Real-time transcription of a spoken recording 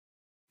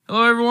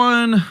Hello,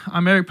 everyone.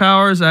 I'm Eric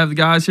Powers. I have the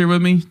guys here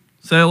with me.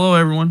 Say hello,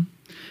 everyone.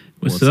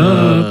 What's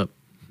up?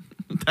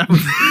 That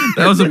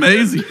was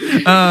amazing.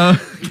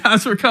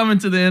 Guys, we're coming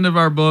to the end of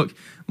our book,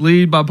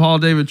 Lead by Paul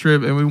David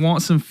Tripp, and we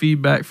want some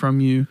feedback from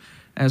you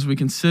as we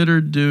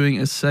consider doing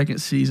a second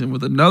season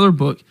with another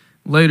book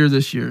later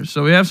this year.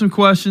 So we have some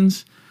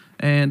questions,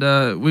 and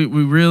we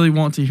really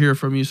want to hear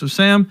from you. So,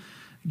 Sam,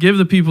 give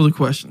the people the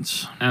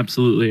questions.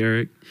 Absolutely,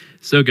 Eric.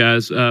 So,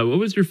 guys, what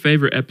was your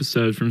favorite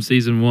episode from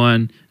season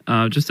 1,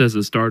 just as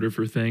a starter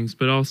for things,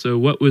 but also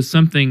what was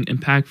something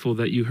impactful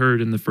that you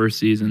heard in the first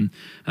season,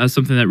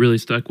 something that really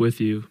stuck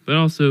with you? But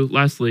also,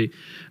 lastly,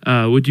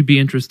 would you be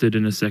interested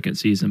in a second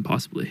season,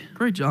 possibly?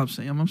 Great job,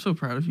 Sam. I'm so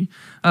proud of you.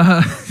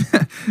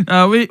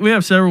 We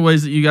have several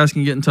ways that you guys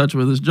can get in touch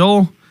with us.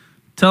 Joel,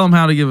 tell them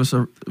how to give us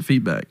a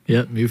feedback.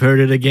 Yep, you've heard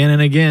it again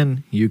and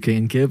again. You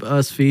can give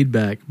us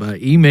feedback by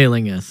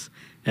emailing us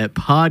at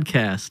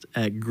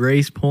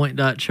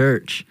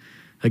podcast@gracepoint.church.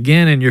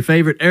 Again, in your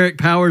favorite Eric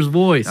Powers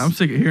voice. I'm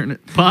sick of hearing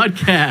it.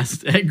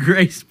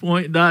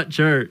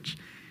 podcast@gracepoint.church.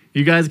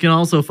 You guys can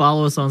also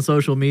follow us on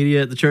social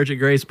media at the Church at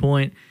Grace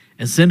Point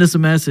and send us a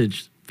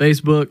message.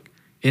 Facebook,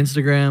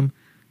 Instagram.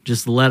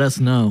 Just let us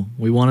know.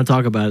 We want to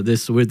talk about it.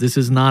 This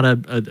is not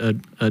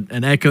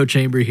an echo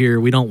chamber here.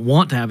 We don't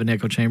want to have an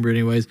echo chamber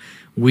anyways.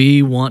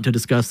 We want to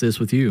discuss this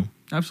with you.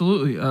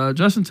 Absolutely.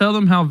 Justin, tell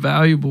them how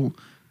valuable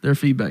their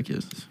feedback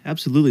is.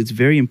 Absolutely. It's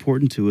very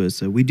important to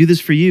us. We do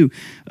this for you.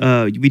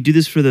 We do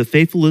this for the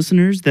faithful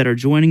listeners that are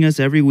joining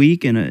us every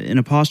week in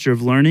a posture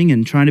of learning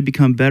and trying to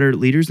become better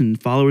leaders and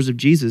followers of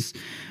Jesus.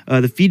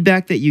 The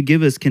feedback that you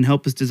give us can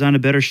help us design a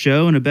better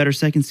show and a better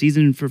second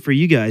season for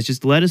you guys.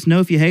 Just let us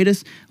know if you hate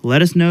us.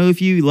 Let us know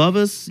if you love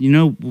us.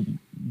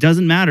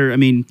 Doesn't matter. I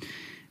mean,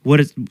 what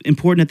is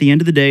important at the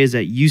end of the day is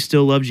that you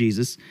still love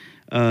Jesus.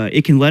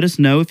 It can let us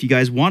know if you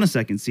guys want a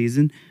second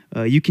season.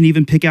 You can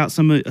even pick out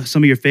some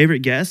of your favorite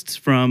guests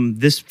from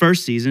this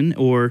first season,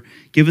 or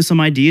give us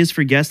some ideas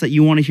for guests that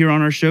you want to hear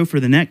on our show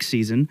for the next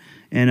season.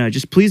 And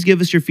just please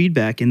give us your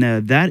feedback. And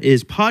that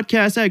is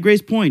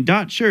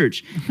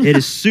podcast@gracepoint.church. It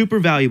is super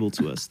valuable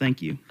to us.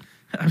 Thank you.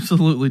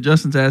 Absolutely.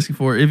 Justin's asking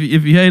for it.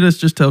 If you hate us,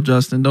 just tell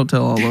Justin. Don't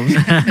tell all of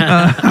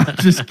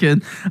us. Just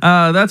kidding.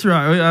 That's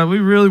right. We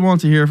really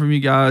want to hear from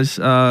you guys.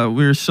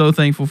 We're so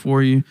thankful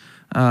for you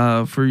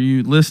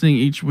listening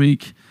each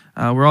week.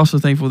 We're also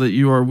thankful that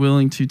you are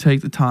willing to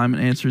take the time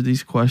and answer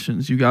these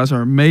questions. You guys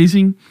are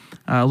amazing.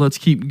 Let's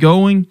keep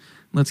going.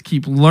 Let's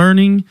keep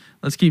learning.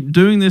 Let's keep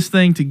doing this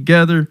thing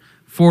together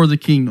for the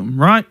kingdom,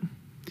 right?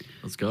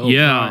 Let's go.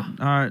 Yeah.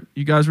 All right.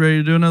 You guys ready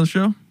to do another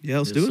show? Yeah,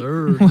 let's do it.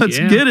 Sir. Let's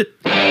get it.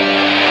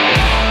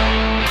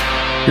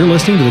 You're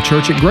listening to the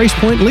Church at Grace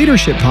Point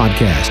Leadership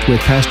Podcast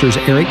with Pastors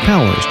Eric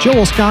Powers,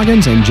 Joel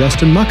Scoggins, and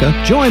Justin Mucka,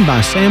 joined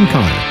by Sam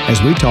Connor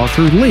as we talk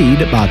through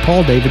Lead by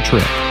Paul David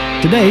Tripp.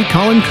 Today,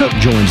 Colin Cook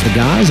joins the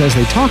guys as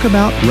they talk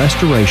about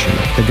restoration.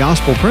 The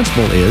gospel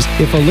principle is,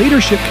 if a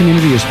leadership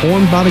community is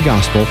formed by the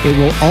gospel, it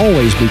will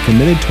always be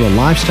committed to a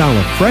lifestyle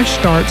of fresh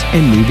starts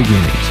and new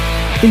beginnings.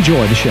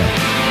 Enjoy the show.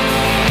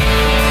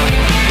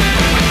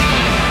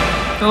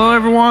 Hello,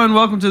 everyone.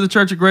 Welcome to the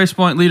Church at Grace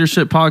Point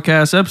Leadership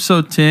Podcast,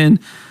 episode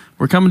 10.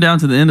 We're coming down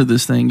to the end of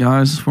this thing,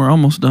 guys. We're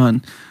almost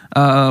done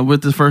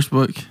with the first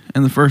book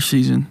and the first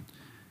season.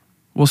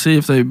 We'll see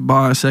if they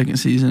buy a second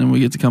season and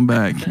we get to come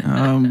back.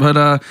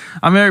 But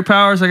I'm Eric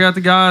Powers. I got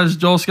the guys,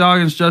 Joel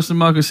Scoggins, Justin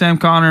Mucka, Sam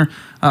Connor.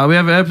 We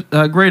have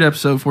a great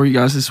episode for you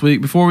guys this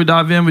week. Before we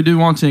dive in, we do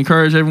want to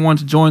encourage everyone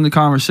to join the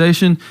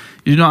conversation.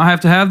 You do not have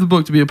to have the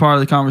book to be a part of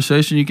the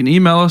conversation. You can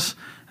email us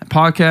at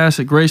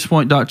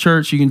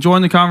podcast@gracepoint.church. You can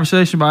join the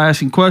conversation by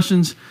asking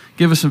questions,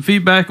 give us some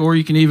feedback, or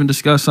you can even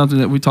discuss something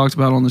that we talked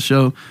about on the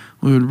show.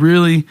 We would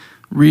really,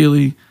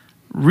 really,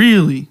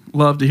 really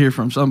love to hear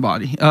from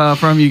somebody,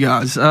 from you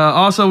guys.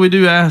 Also, we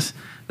do ask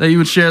that you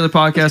would share the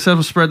podcast, help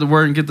us spread the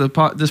word and get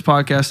this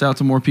podcast out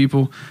to more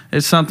people.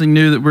 It's something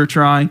new that we're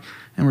trying,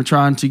 and we're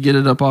trying to get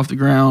it up off the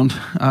ground.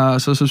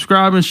 So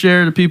subscribe and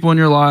share to people in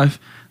your life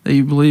that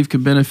you believe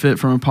could benefit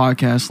from a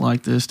podcast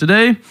like this.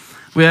 Today,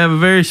 we have a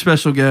very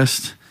special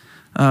guest.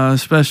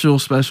 Special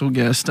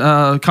guest.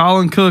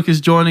 Colin Cook is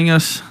joining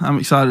us. I'm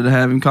excited to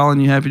have him. Colin,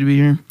 you happy to be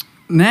here?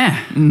 Nah.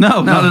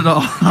 No, not at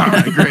all. All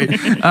right, great.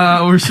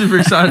 We're super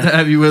excited to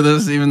have you with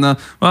us, even though,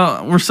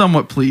 well, we're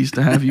somewhat pleased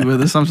to have you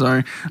with us. I'm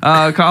sorry.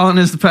 Colin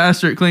is the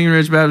pastor at Clinging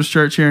Ridge Baptist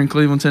Church here in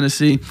Cleveland,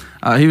 Tennessee.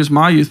 He was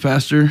my youth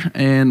pastor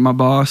and my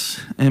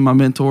boss and my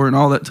mentor, and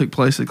all that took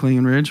place at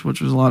Clinging Ridge,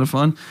 which was a lot of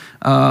fun.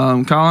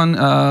 Colin,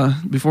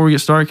 before we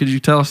get started, could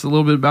you tell us a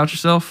little bit about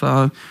yourself,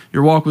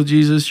 your walk with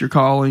Jesus, your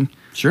calling?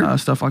 Sure.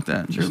 Stuff like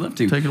that. Sure, love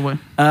to. Take it away.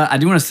 I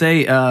do want to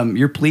say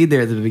your plea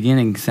there at the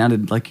beginning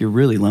sounded like you're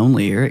really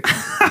lonely, Eric.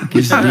 Like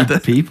you just need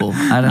people.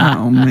 I don't know.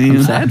 Oh, man.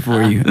 I'm sad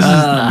for you.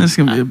 This is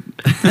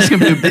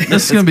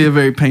gonna be a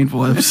very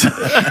painful episode.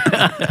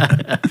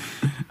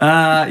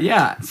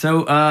 Yeah.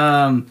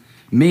 So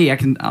me,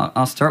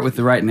 I'll start with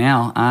the right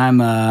now. I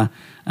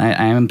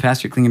am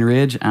pastor at Clinging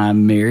Ridge.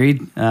 I'm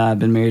married. I've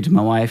been married to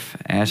my wife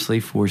Ashley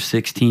for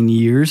 16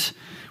 years.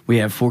 We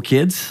have 4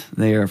 kids.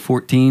 They are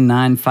 14,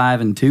 9,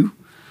 5, and 2.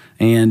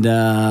 And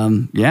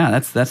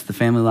that's the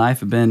family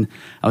life. I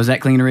was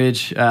at Clinging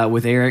Ridge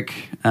with Eric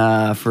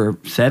for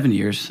 7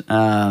 years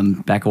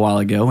back a while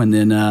ago, and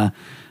then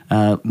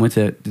went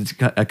to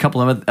a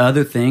couple of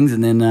other things,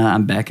 and then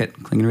I'm back at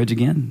Clinging Ridge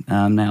again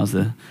now as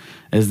the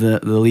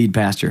lead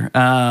pastor.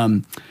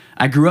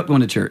 I grew up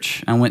going to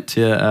church. I went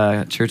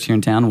to church here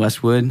in town,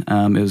 Westwood.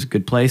 It was a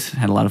good place.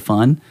 Had a lot of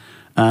fun.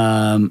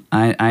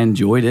 I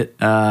enjoyed it.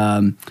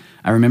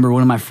 I remember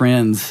one of my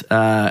friends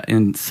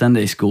in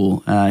Sunday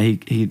school.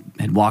 He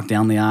had walked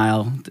down the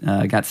aisle,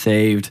 got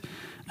saved,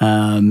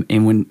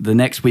 and when the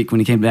next week when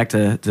he came back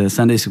to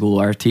Sunday school,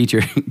 our teacher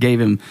gave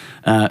him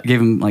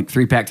like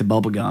 3 packs of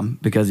bubble gum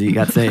because he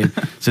got saved.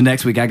 So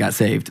next week I got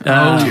saved. He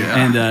got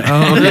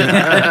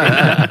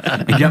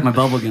my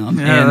bubble gum.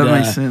 Yeah, and, that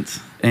makes sense.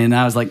 And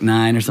I was like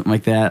 9 or something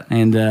like that,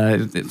 and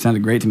it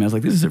sounded great to me. I was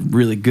like, this is a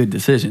really good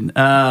decision.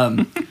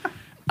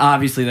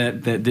 Obviously,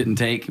 that didn't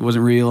take. It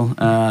wasn't real.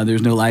 There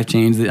was no life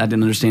change. I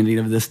didn't understand any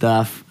of this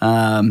stuff.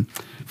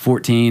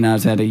 14, I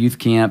was at a youth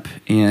camp,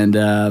 and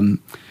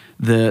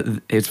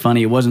it's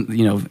funny. It wasn't,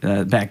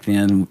 back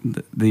then,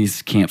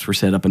 these camps were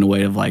set up in a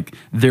way of like,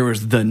 there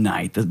was the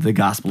night that the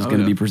gospel is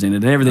going to be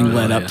presented, and everything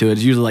led up to it.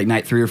 It's usually like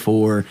night 3 or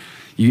 4.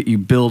 You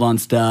build on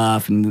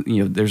stuff, and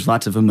there's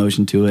lots of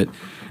emotion to it.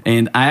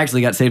 And I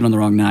actually got saved on the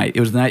wrong night. It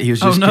was the night he was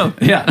just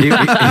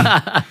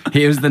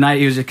it was the night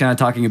he was just kind of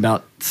talking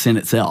about sin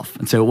itself,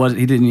 and so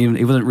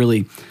he wasn't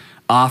really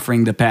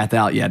offering the path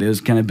out yet. It was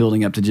kind of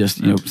building up to just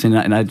sin,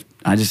 and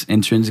I just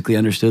intrinsically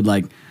understood,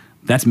 like,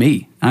 that's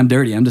me. I'm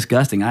dirty. I'm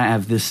disgusting. I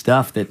have this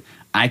stuff that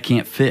I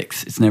can't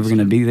fix. It's never going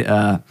to be.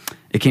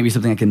 It can't be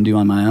something I can do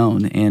on my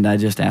own. And I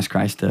just asked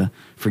Christ to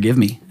forgive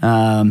me.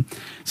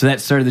 So that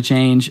started the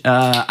change.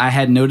 I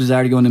had no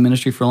desire to go into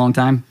ministry for a long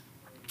time.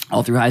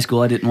 All through high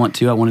school, I didn't want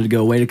to. I wanted to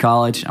go away to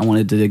college. I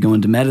wanted to go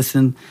into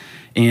medicine.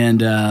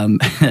 And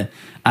going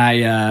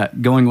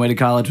away to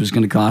college was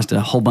going to cost a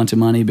whole bunch of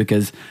money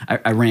because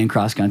I ran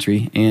cross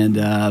country, and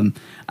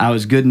I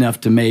was good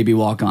enough to maybe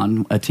walk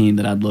on a team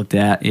that I'd looked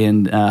at,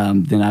 and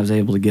then I was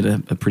able to get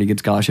a pretty good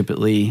scholarship at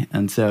Lee,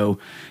 and so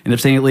ended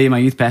up staying at Lee. My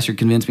youth pastor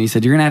convinced me. He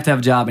said, "You're going to have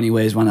a job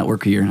anyways. Why not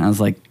work here?" And I was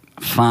like,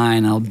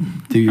 "Fine, I'll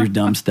do your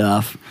dumb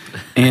stuff."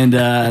 And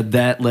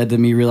that led to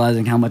me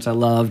realizing how much I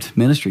loved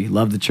ministry,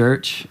 loved the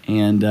church,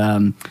 and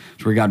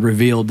it's where God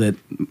revealed that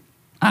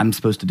I'm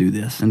supposed to do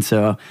this. And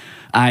so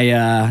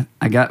I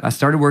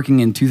started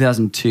working in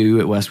 2002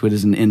 at Westwood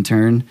as an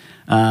intern.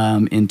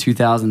 In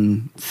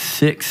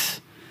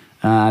 2006,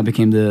 I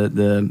became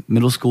the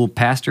middle school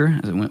pastor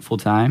as it went full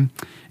time,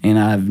 and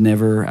I've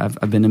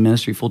been in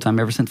ministry full time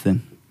ever since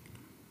then.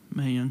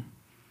 Man.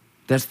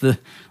 That's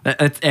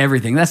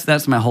everything.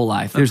 That's my whole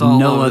life. There's all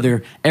no of it.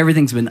 other.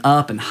 Everything's been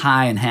up and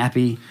high and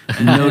happy.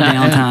 No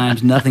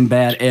downtimes. Nothing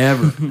bad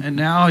ever. And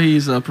now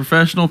he's a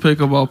professional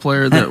pickleball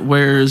player that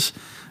wears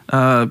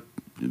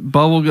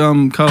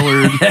bubblegum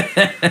colored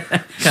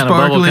Kind of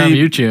bubble gum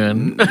you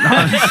chewing.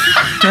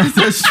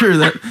 That's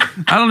true.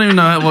 I don't even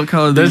know what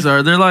color these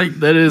are. They're like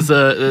They're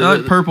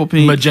like purple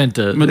pink.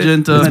 magenta.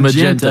 Magenta. It's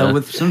magenta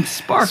with some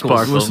sparkles.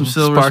 Sparkle. With some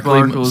silver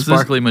sparkles.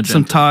 Sparkly There's magenta.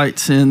 some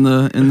tights in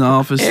the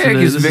office Eric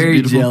today. is This very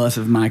beautiful. jealous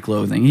of my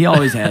clothing. He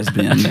always has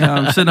been. Yeah,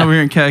 I'm sitting over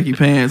here in khaki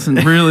pants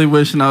and really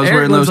wishing I was Eric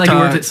wearing looks those like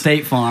he worked at tights.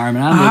 State Farm,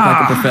 and I look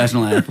like a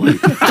professional athlete.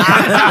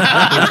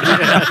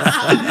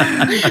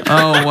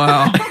 Oh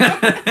wow.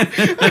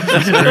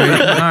 That's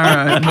great. All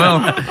right.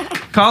 Well,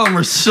 Colin,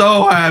 we're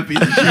so happy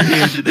that you're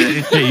here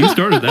today. Hey, you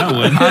started that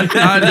one.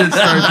 I did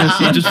start this.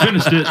 You just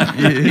finished it.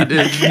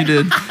 Yeah, he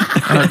did.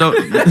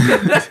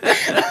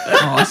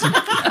 Awesome.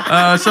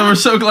 So we're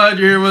so glad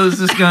you're here with us.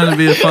 This is going to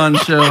be a fun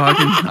show.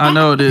 I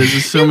know it is.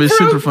 It's going to be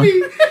super fun.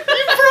 You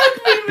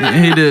broke me.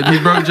 He did. He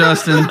broke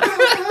Justin.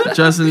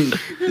 Justin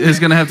is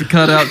going to have to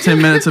cut out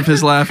 10 minutes of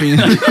his laughing.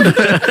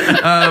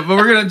 But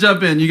we're going to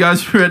jump in. You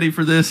guys ready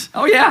for this?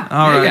 Oh yeah.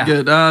 All right,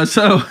 good.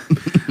 So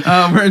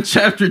we're in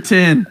chapter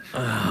 10,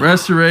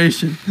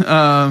 restoration.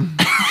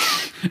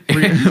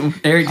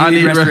 Eric, do you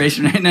need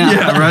restoration right now?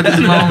 Yeah, right this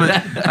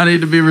moment. I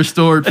need to be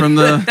restored from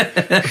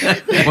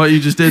what you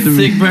just did to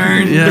me. Sick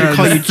burn. Yeah,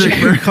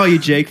 Call you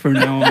Jake from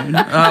now on.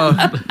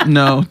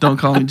 No, don't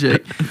call me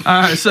Jake.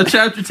 All right, so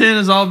chapter 10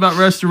 is all about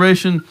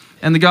restoration,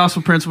 and the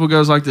gospel principle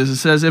goes like this. It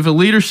says, if a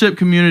leadership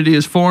community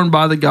is formed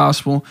by the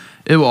gospel,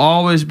 it will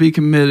always be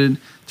committed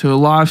to a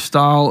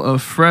lifestyle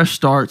of fresh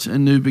starts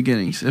and new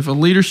beginnings. If a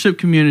leadership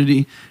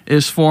community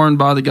is formed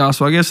by the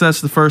gospel, I guess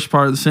that's the first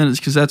part of the sentence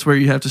because that's where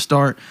you have to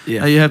start.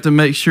 Yeah. You have to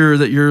make sure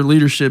that your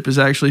leadership is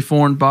actually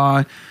formed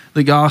by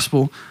the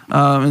gospel.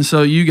 And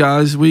so you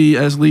guys, we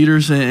as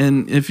leaders,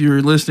 and if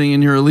you're listening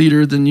and you're a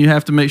leader, then you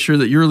have to make sure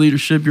that your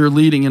leadership, you're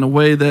leading in a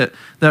way that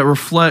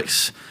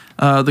reflects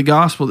the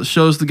gospel, that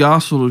shows the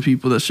gospel to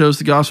people, that shows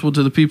the gospel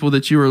to the people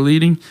that you are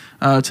leading,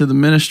 to the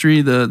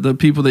ministry, the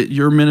people that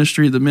your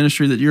ministry, the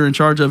ministry that you're in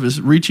charge of is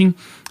reaching.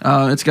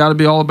 It's got to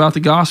be all about the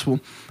gospel.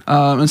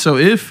 And so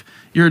if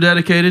you're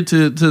dedicated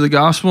to the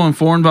gospel and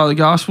formed by the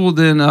gospel,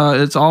 then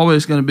it's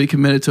always going to be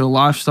committed to a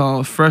lifestyle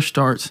of fresh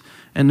starts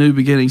and new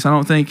beginnings. I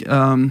don't think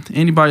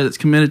anybody that's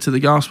committed to the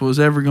gospel is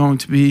ever going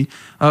to be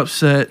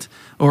upset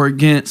or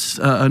against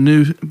a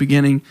new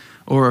beginning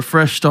or a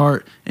fresh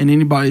start in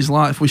anybody's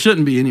life. We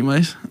shouldn't be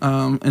anyways.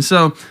 And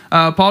so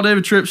Paul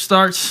David Tripp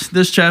starts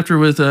this chapter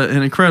with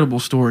an incredible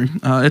story.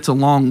 It's a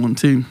long one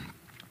too.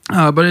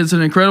 But it's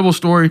an incredible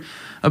story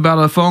about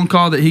a phone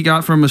call that he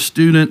got from a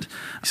student.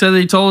 He said that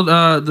he told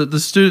the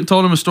student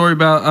told him a story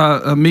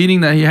about a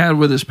meeting that he had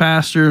with his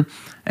pastor,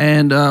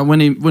 and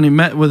when he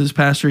met with his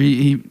pastor,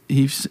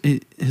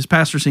 his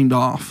pastor seemed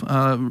off,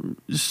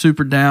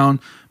 super down,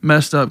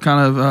 messed up,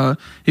 kind of.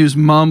 He was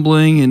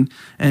mumbling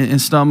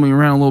and stumbling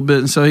around a little bit,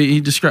 and so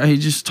he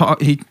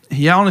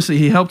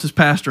helped his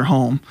pastor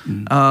home,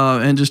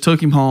 and just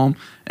took him home,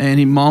 and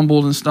he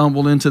mumbled and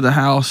stumbled into the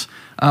house.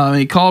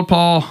 He called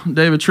Paul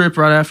David Tripp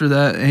right after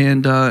that,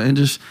 and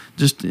just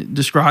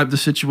described the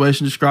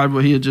situation, described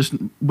what he had just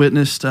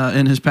witnessed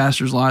in his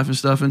pastor's life and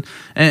stuff.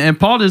 And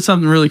Paul did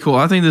something really cool.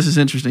 I think this is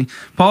interesting.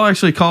 Paul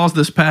actually calls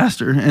this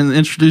pastor and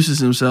introduces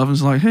himself and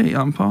is like, "Hey,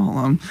 I'm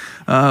Paul."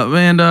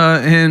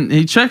 And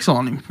he checks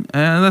on him,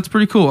 and that's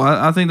pretty cool.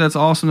 I think that's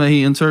awesome that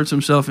he inserts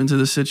himself into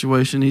this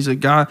situation. He's a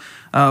guy,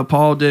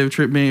 Paul David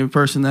Tripp, being a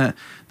person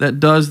that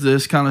does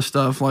this kind of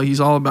stuff. Like, he's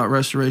all about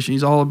restoration.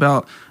 He's all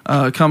about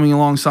coming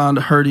alongside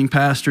the hurting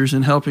pastors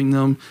and helping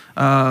them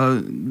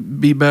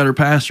be better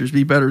pastors,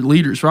 be better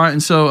leaders, right?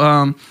 And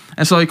so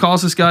he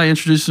calls this guy,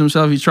 introduces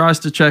himself. He tries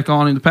to check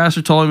on him. The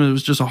pastor told him it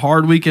was just a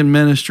hard week in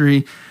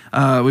ministry.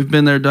 We've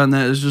been there, done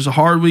that. It was just a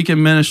hard week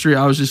in ministry.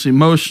 I was just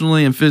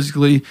emotionally and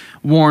physically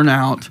worn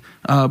out,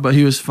 but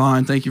he was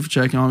fine. Thank you for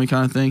checking on me,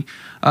 kind of thing.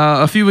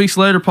 A few weeks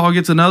later, Paul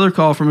gets another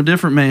call from a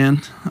different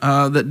man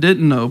that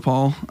didn't know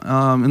Paul,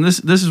 and this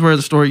is where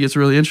the story gets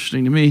really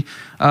interesting to me.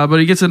 But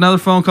he gets another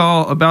phone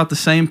call about the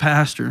same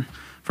pastor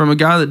from a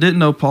guy that didn't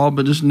know Paul,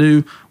 but just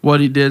knew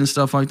what he did and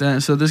stuff like that.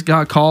 And so this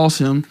guy calls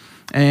him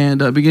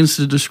and begins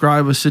to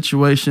describe a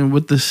situation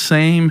with the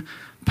same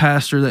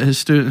pastor that his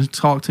student had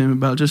talked to him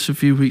about just a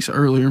few weeks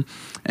earlier.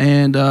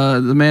 And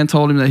the man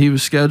told him that he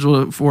was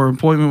scheduled for an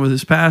appointment with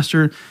his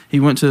pastor. He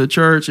went to the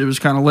church. It was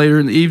kind of later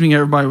in the evening.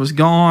 Everybody was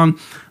gone.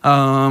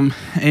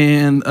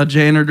 And a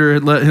janitor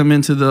had let him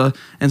into the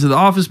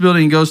office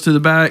building. He goes to the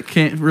back,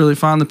 can't really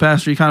find the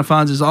pastor. He kind of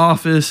finds his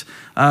office.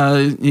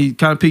 He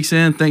kind of peeks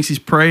in, thinks he's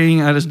praying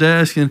at his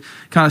desk, and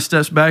kind of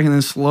steps back and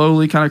then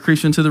slowly kind of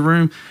creeps into the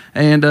room.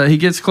 And he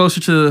gets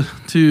closer to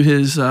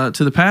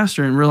the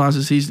pastor and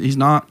realizes he's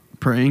not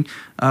praying,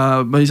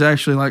 but he's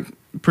actually like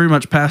pretty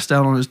much passed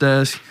out on his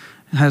desk,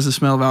 has the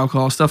smell of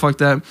alcohol, stuff like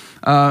that.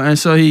 And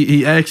so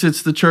he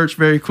exits the church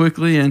very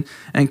quickly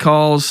and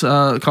calls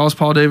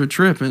Paul David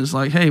Tripp and is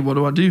like, "Hey, what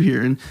do I do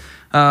here?"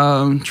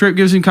 And Tripp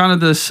gives him kind of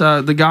this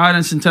the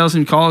guidance and tells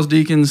him to call his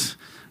deacons,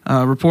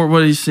 report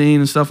what he's seen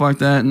and stuff like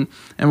that, and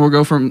we'll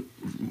go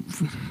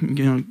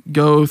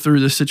go through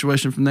this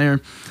situation from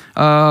there.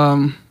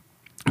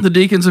 The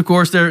deacons, of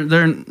course,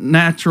 their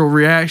natural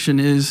reaction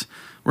is,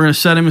 we're going to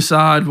set him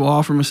aside. We'll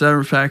offer him a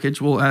severance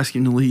package. We'll ask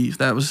him to leave.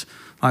 That was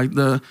like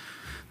the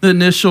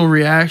initial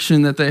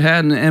reaction that they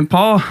had. And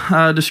Paul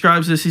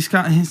describes this.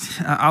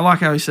 I like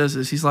how he says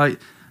this. He's like,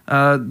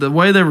 the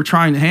way they were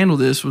trying to handle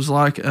this was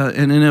like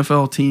an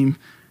NFL team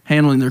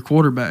handling their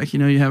quarterback.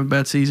 You have a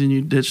bad season,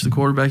 you ditch the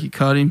quarterback, you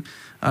cut him.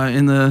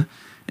 In the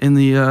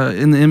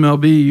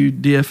MLB, you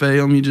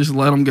DFA him, you just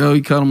let him go,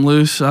 you cut him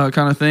loose, kind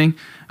of thing.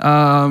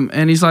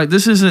 And he's like,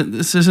 this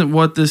isn't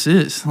what this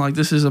is. Like,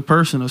 this is a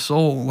person, a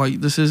soul.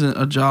 Like, this isn't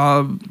a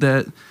job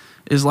that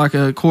is like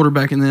a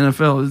quarterback in the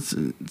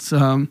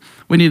NFL.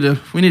 We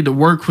need to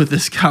work with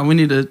this guy. We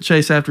need to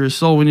chase after his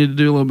soul. We need to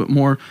do a little bit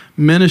more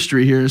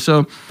ministry here.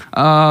 So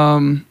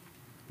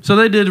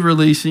they did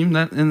release him.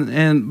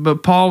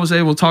 But Paul was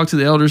able to talk to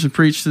the elders and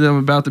preach to them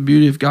about the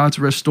beauty of God's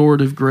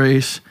restorative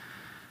grace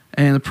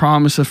and the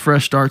promise of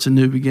fresh starts and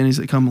new beginnings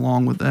that come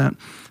along with that.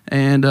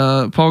 And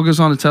Paul goes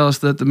on to tell us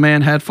that the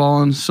man had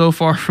fallen so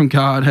far from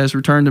God has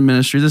returned to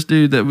ministry. This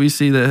dude that we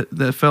see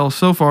that fell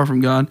so far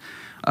from God,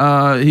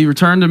 he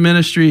returned to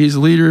ministry. He's a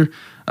leader,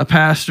 a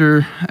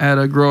pastor at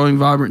a growing,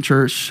 vibrant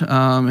church.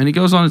 And he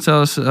goes on to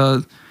tell us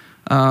the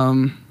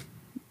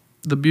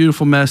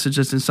beautiful message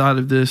that's inside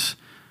of this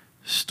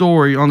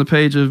story. On the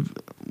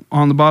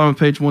bottom of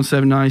page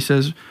 179, he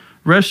says,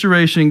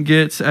 "Restoration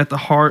gets at the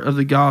heart of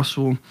the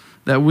gospel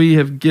that we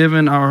have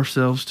given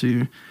ourselves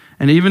to.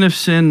 And even if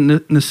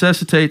sin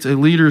necessitates a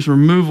leader's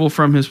removal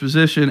from his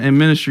position and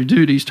ministry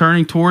duties,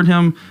 turning toward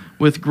him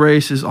with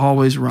grace is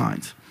always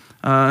right."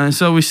 And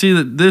so we see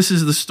that this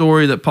is the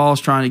story that Paul is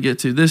trying to get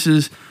to. This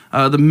is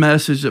the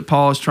message that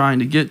Paul is trying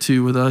to get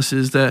to with us,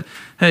 is that,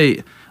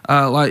 hey,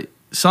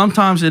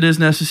 sometimes it is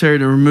necessary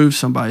to remove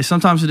somebody.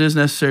 Sometimes it is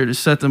necessary to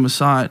set them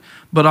aside.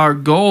 But our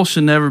goal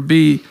should never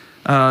be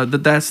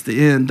that's the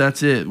end,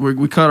 that's it.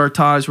 We cut our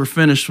ties, we're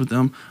finished with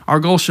them. Our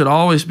goal should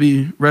always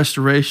be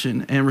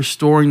restoration and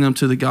restoring them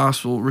to the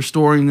gospel,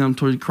 restoring them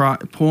toward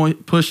Christ,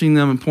 pushing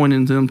them and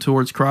pointing them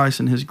towards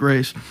Christ and his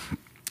grace.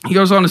 He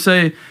goes on to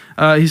say,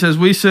 he says,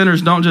 "We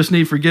sinners don't just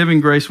need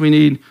forgiving grace, we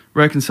need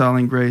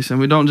reconciling grace. And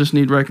we don't just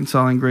need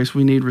reconciling grace,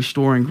 we need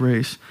restoring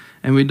grace.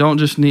 And we don't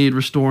just need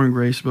restoring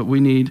grace, but we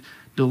need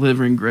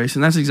delivering grace.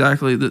 And that's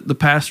exactly the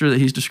pastor that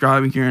he's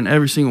describing here. And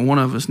every single one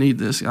of us need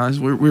this, guys.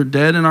 We're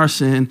dead in our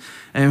sin,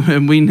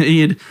 and we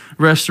need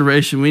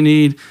restoration. We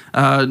need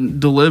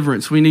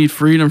deliverance. We need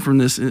freedom from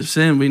this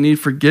sin. We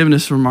need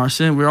forgiveness from our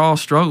sin. We all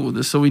struggle with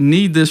this. So we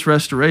need this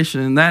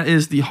restoration. And that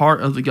is the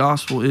heart of the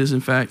gospel, is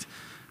in fact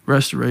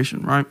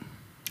restoration, right?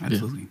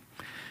 Absolutely.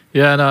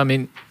 Yeah, no, I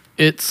mean,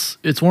 it's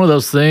one of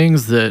those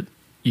things that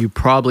you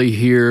probably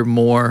hear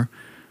more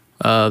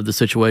of the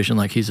situation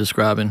like he's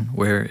describing,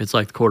 where it's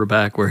like the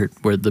quarterback,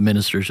 where the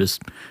minister's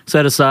just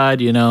set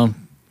aside,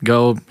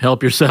 go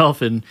help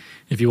yourself, and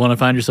if you want to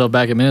find yourself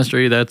back in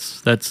ministry,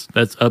 that's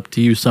up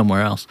to you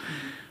somewhere else.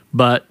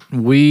 But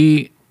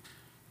we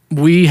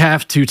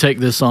have to take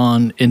this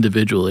on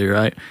individually,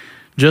 right?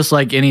 Just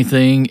like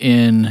anything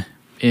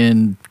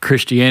in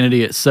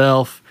Christianity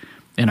itself,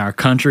 in our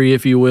country,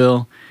 if you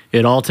will,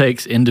 it all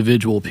takes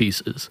individual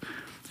pieces,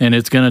 and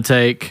it's going to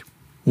take,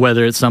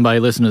 whether it's somebody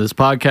listening to this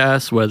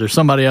podcast, whether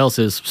somebody else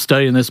is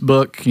studying this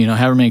book,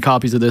 however many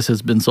copies of this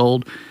has been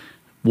sold,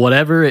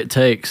 whatever it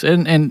takes.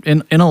 And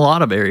in a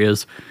lot of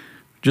areas,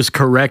 just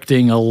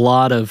correcting a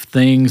lot of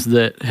things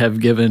that have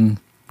given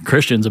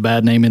Christians a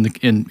bad name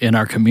in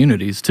our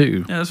communities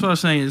too. Yeah, that's what I was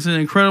saying. It's an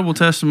incredible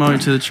testimony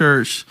to the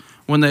church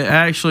when they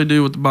actually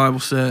do what the Bible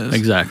says.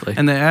 Exactly.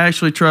 And they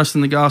actually trust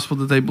in the gospel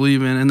that they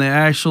believe in, and they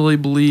actually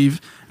believe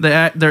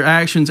their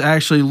actions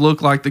actually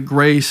look like the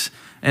grace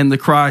and the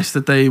Christ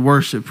that they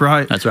worship,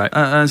 right? That's right.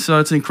 And so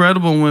it's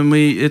incredible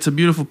it's a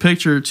beautiful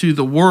picture to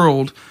the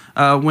world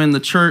when the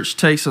church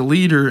takes a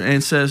leader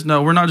and says,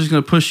 no, we're not just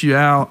going to push you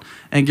out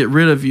and get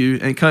rid of you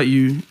and cut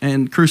you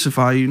and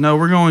crucify you. No,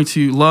 we're going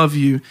to love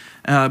you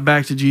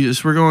back to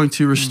Jesus. We're going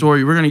to restore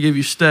you. We're going to give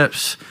you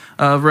steps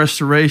of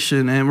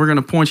restoration, and we're going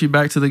to point you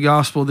back to the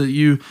gospel that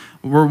you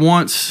were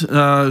once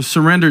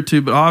surrendered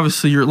to, but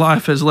obviously your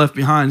life has left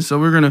behind. So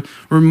we're going to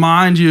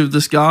remind you of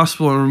this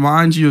gospel and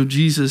remind you of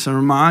Jesus and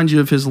remind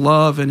you of his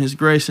love and his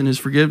grace and his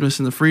forgiveness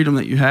and the freedom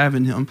that you have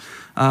in him.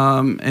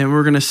 And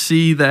we're going to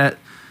see that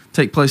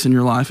take place in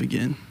your life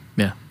again.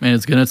 Yeah, and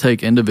it's going to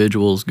take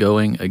individuals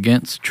going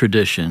against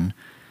tradition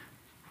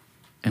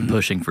and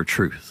pushing for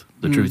truth,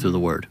 the truth of the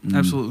word.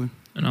 Absolutely.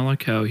 And I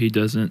like how he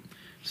doesn't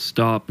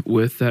stop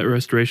with that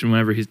restoration.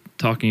 Whenever he's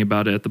talking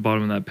about it at the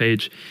bottom of that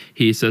page,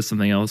 he says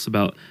something else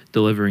about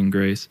delivering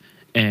grace.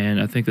 And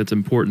I think that's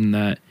important,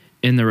 that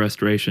in the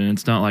restoration,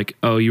 it's not like,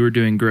 oh, you were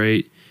doing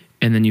great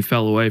and then you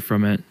fell away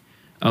from it.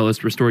 Oh,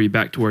 let's restore you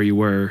back to where you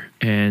were.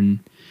 And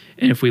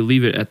if we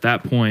leave it at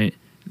that point,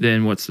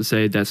 then what's to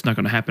say that's not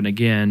going to happen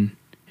again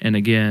and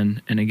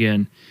again and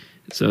again?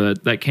 So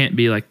that can't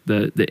be like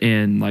the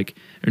end. Like,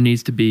 there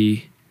needs to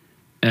be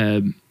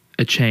a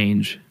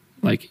change.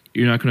 Like,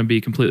 you're not going to be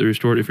completely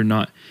restored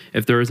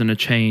if there isn't a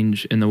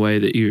change in the way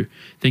that you're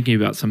thinking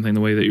about something,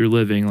 the way that you're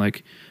living,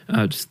 like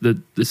just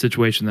the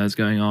situation that's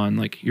going on.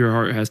 Like, your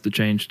heart has to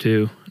change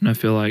too. And I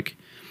feel like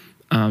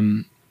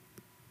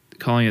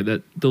calling it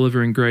that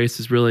delivering grace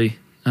is really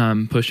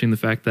pushing the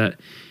fact that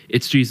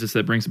it's Jesus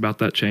that brings about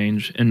that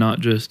change, and not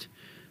just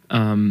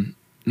the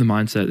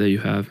mindset that you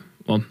have.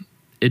 Well,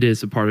 it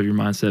is a part of your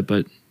mindset,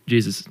 but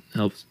Jesus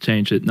helps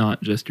change it,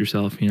 not just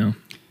yourself,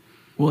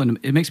 Well, and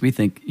it makes me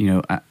think,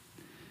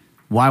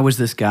 why was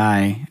this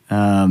guy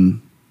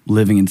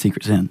living in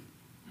secret sin?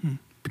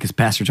 Because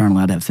pastors aren't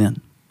allowed to have sin.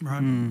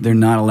 Right. They're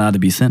not allowed to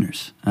be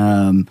sinners.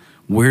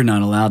 We're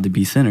not allowed to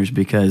be sinners,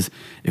 because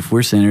if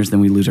we're sinners,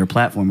 then we lose our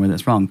platform where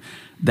that's wrong.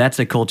 That's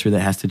a culture that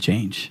has to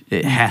change.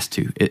 It has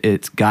to.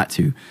 It's got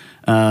to.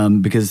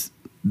 Because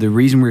the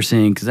reason we're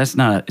seeing, because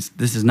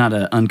this is not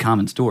an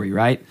uncommon story,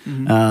 right?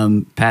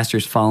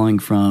 Pastors falling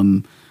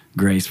from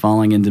grace,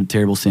 falling into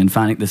terrible sin,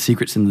 finding the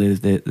secret sin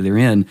that they're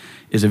in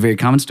is a very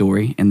common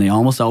story, and they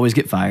almost always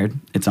get fired.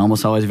 It's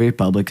almost always very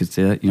public. It's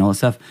all that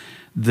stuff.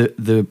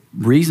 The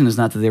reason is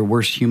not that they're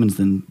worse humans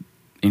than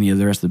any of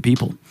the rest of the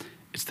people.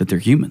 It's that they're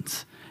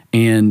humans,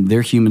 and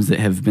they're humans that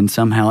have been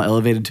somehow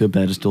elevated to a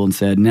pedestal and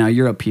said, now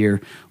you're up here,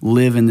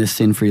 live in this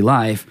sin-free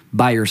life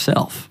by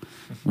yourself.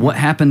 What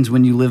happens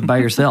when you live by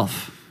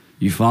yourself?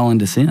 You fall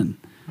into sin.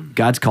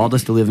 God's called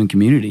us to live in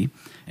community,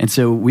 and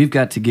so we've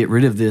got to get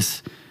rid of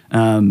this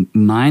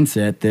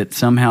mindset that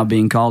somehow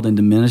being called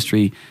into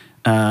ministry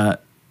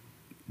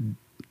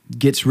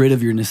gets rid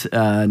of your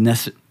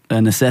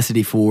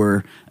necessity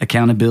for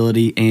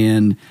accountability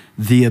and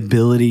the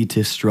ability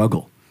to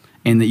struggle,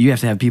 and that you have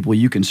to have people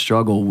you can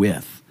struggle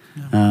with.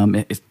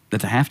 Yeah.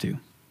 That's a have to.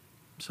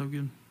 So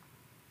good.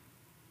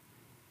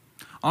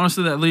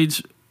 Honestly, that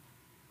leads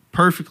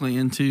perfectly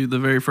into the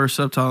very first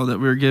subtitle that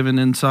we were given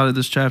inside of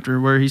this chapter,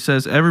 where he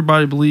says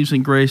everybody believes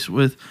in grace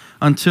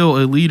until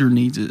a leader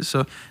needs it.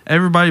 So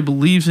everybody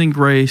believes in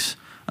grace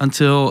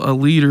until a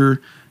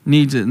leader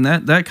needs it. And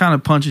that kind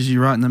of punches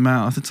you right in the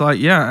mouth. It's like,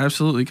 yeah,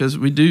 absolutely, because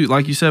we do,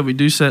 like you said, we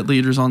do set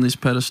leaders on these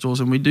pedestals,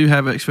 and we do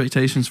have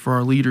expectations for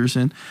our leaders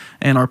and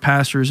our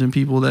pastors and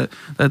people that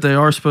they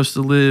are supposed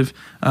to live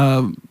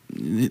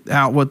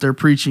out what they're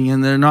preaching,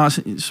 and they're not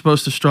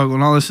supposed to struggle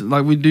and all this.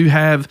 Like, we do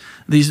have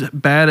these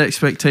bad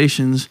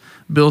expectations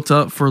built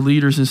up for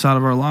leaders inside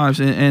of our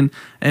lives, and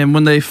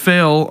when they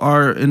fail,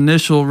 our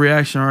initial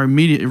reaction, our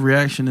immediate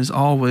reaction is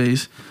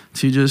always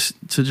to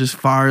just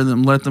fire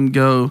them, let them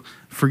go,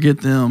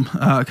 forget them,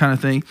 kind of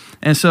thing.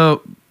 And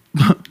so,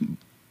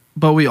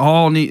 but we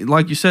all need,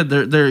 like you said,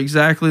 they're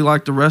exactly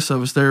like the rest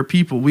of us. They're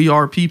people. We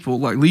are people.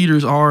 Like,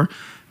 leaders are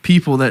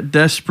people that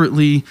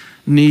desperately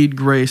need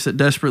grace, that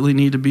desperately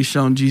need to be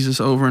shown Jesus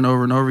over and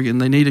over and over again.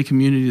 They need a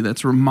community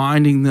that's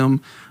reminding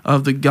them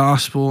of the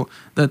gospel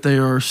that they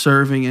are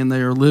serving and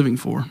they are living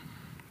for.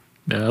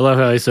 Yeah, I love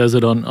how he says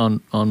it on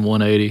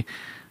 180,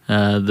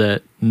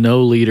 that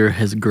no leader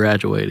has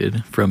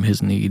graduated from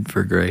his need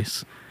for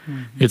grace.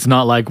 Mm-hmm. It's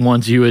not like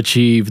once you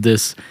achieve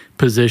this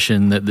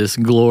position that this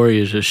glory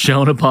is just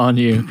shown upon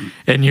you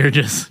and you're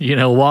just,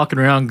 walking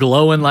around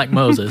glowing like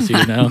Moses,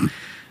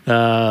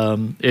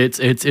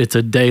 It's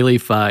a daily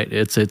fight.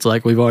 It's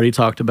like we've already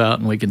talked about,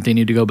 and we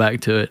continue to go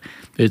back to it.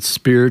 It's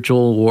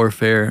spiritual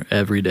warfare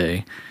every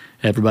day.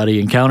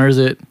 Everybody encounters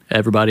it.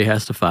 Everybody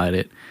has to fight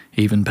it,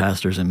 even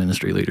pastors and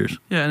ministry leaders.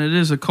 Yeah, and it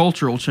is a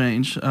cultural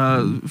change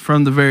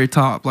from the very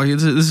top. Like,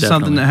 this is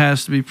something that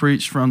has to be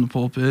preached from the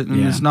pulpit,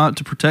 and it's not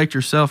to protect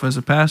yourself as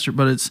a pastor,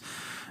 but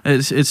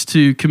it's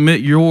to commit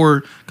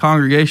your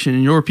congregation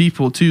and your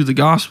people to the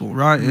gospel,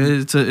 right?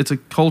 Mm-hmm. It's a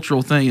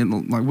cultural thing,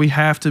 and like, we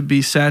have to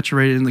be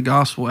saturated in the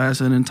gospel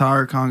as an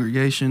entire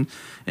congregation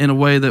in a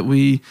way that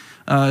we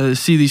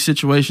see these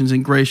situations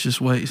in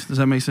gracious ways. Does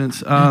that make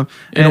sense?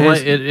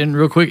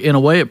 Real quick, in a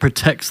way, it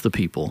protects the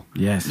people.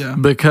 Yes. Yeah.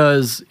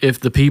 Because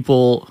if the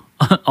people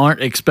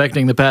aren't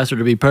expecting the pastor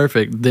to be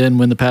perfect, then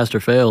when the pastor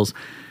fails,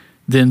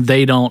 then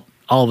they don't.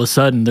 All of a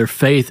sudden, their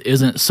faith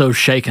isn't so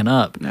shaken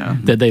up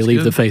that they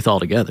leave the faith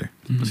altogether.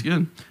 That's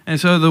good. And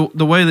so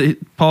the way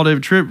that Paul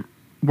David Tripp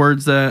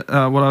words that,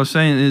 what I was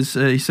saying is,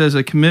 he says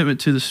a commitment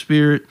to the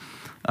spirit,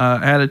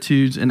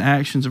 attitudes, and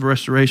actions of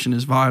restoration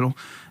is vital.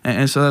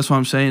 And so that's what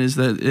I'm saying, is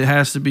that it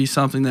has to be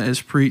something that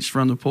is preached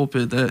from the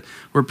pulpit, that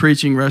we're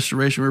preaching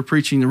restoration. We're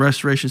preaching the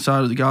restoration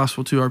side of the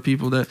gospel to our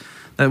people, that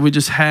we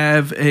just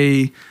have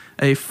a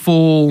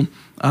full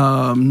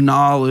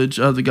knowledge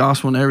of the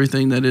gospel and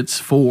everything that it's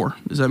for.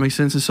 Does that make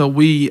sense? And so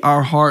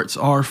our hearts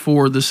are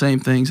for the same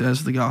things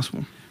as the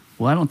gospel.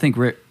 Well, I don't think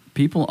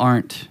people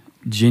aren't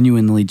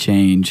genuinely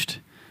changed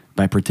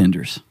by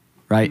pretenders,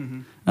 right?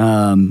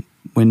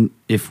 Mm-hmm.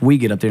 If we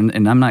get up there,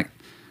 and I'm not,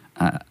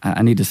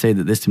 I need to say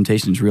that this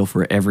temptation is real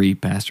for every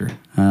pastor.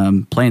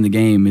 Playing the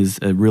game is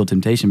a real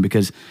temptation,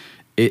 because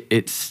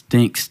it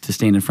stinks to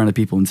stand in front of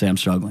people and say, I'm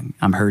struggling,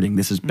 I'm hurting,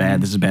 this is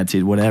bad, this is bad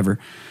seed, whatever.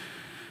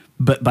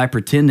 But by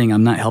pretending,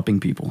 I'm not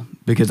helping people,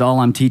 because all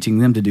I'm teaching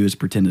them to do is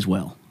pretend as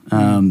well.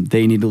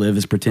 They need to live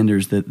as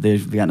pretenders that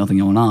they've got nothing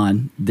going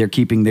on. They're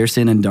keeping their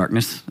sin in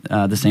darkness,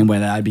 the same way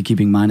that I'd be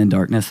keeping mine in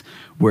darkness,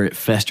 where it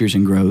festers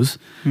and grows.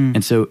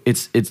 And so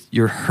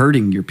you're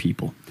hurting your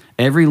people.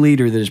 Every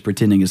leader that is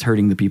pretending is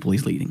hurting the people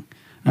he's leading.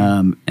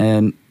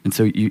 And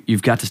so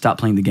you've got to stop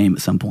playing the game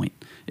at some point.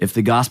 If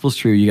the gospel's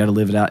true, you got to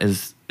live it out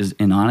as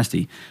in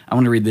honesty. I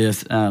want to read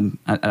this.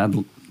 I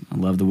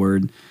love the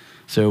word.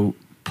 So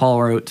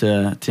Paul wrote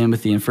to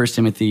Timothy in 1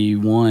 Timothy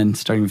 1,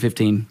 starting with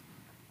 15,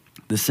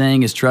 the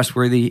saying is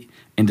trustworthy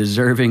and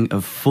deserving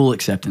of full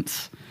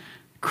acceptance.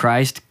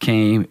 Christ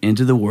came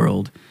into the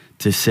world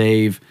to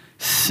save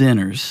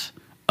sinners,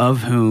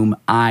 of whom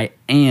I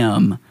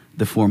am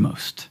the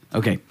foremost.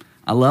 Okay,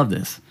 I love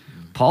this.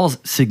 Paul's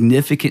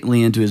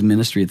significantly into his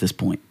ministry at this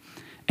point,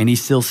 and he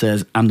still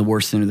says, I'm the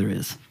worst sinner there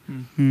is.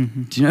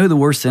 Mm-hmm. Do you know who the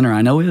worst sinner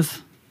I know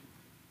is?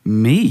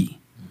 Me.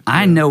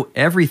 I know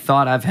every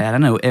thought I've had. I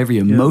know every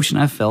emotion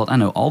I've felt. I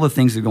know all the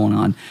things that are going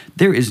on.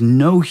 There is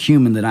no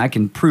human that I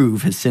can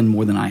prove has sinned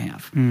more than I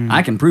have.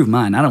 I can prove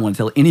mine. I don't want to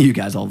tell any of you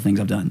guys all the things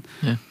I've done.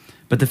 Yeah.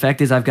 But the fact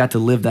is, I've got to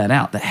live that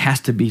out. That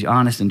has to be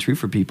honest and true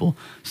for people,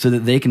 so that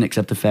they can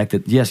accept the fact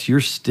that, yes,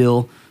 you're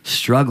still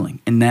struggling,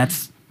 and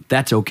that's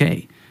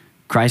okay.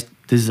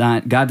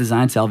 God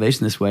designed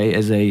salvation this way,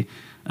 as a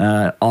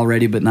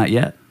already but not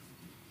yet.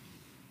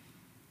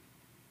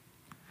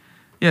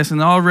 Yes,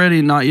 and the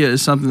already not yet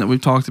is something that we've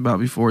talked about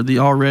before. The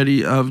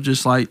already of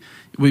just like,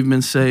 we've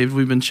been saved,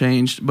 we've been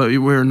changed, but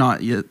we're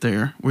not yet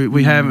there.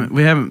 We haven't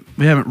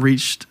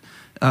reached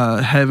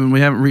heaven. We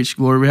haven't reached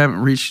glory. We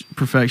haven't reached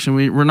perfection.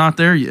 We're not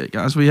there yet,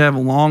 guys. We have a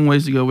long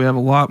ways to go. We have a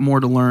lot more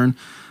to learn.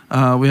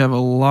 We have a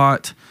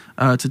lot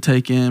to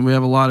take in. We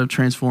have a lot of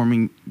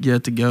transforming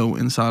yet to go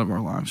inside of our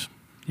lives.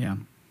 Yeah.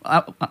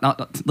 I'll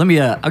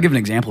give an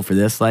example for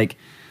this. So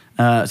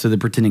the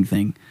pretending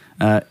thing.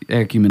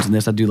 Eric, you mentioned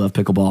this. I do love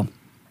pickleball.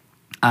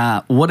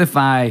 What if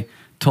I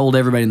told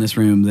everybody in this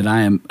room that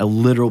I am a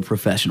literal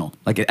professional,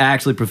 like an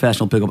actually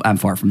professional pickleball? I'm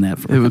far from that.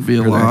 It would be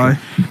a lie.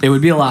 It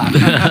would be a lie.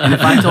 And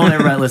if I told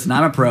everybody, listen,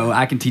 I'm a pro,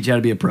 I can teach you how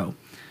to be a pro.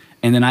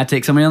 And then I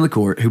take somebody on the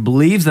court who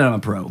believes that I'm a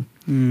pro,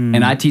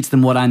 and I teach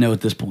them what I know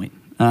at this point.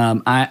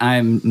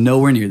 I'm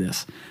nowhere near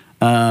this.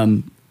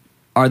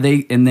 Are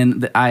they? And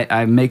then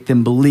I make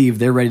them believe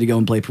they're ready to go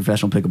and play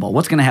professional pickleball.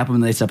 What's going to happen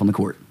when they step on the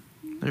court?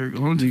 They're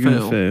going to You're gonna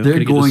fail. fail. They're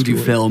Gonna get going to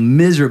destroyed. fail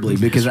miserably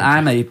because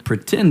I'm a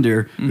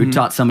pretender who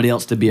taught somebody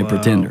else to be a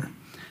pretender.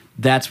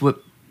 That's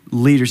what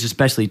leaders,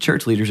 especially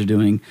church leaders, are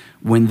doing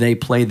when they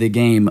play the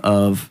game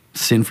of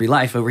sin-free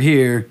life over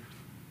here.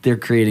 They're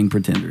creating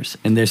pretenders,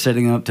 and they're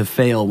setting them up to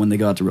fail when they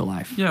go out to real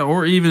life. Yeah,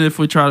 or even if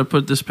we try to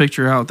put this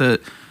picture out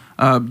that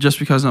just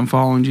because I'm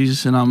following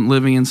Jesus and I'm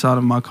living inside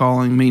of my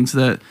calling means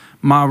that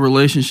my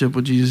relationship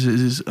with Jesus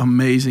is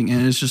amazing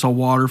and it's just a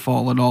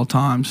waterfall at all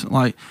times.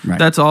 Like Right.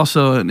 that's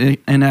also an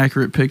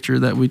inaccurate picture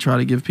that we try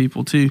to give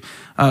people too.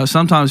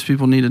 Sometimes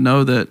people need to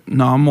know that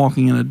no, I'm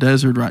walking in a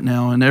desert right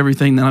now, and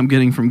everything that I'm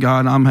getting from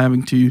God, I'm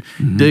having to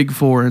dig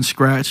for and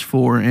scratch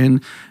for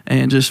and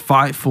just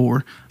fight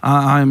for.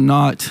 I'm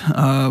not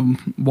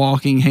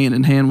walking hand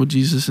in hand with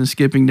Jesus and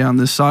skipping down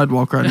this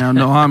sidewalk right now.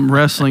 No, I'm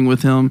wrestling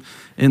with Him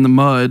in the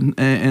mud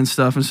and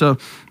stuff. And so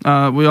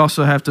we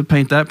also have to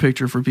paint that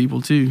picture for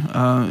people too.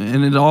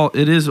 And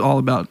it is all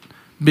about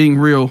being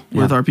real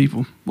with our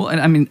people. Well, and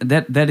I mean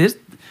that is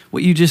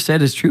what you just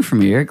said is true for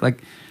me, Eric.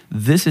 Like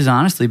this has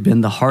honestly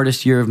been the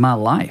hardest year of my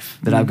life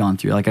that I've gone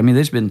through. Like I mean,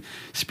 there's been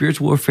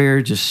spiritual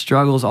warfare, just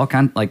struggles, all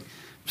kind like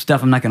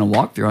stuff I'm not going to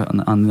walk through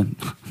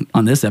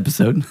on this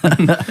episode.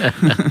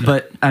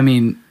 But I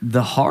mean,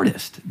 the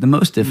hardest, the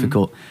most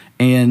difficult.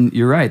 And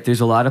you're right.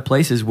 There's a lot of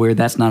places where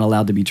that's not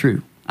allowed to be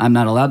true. I'm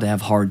not allowed to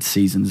have hard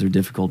seasons or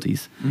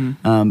difficulties.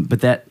 But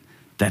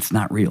that's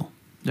not real.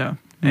 Yeah.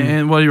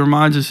 And what he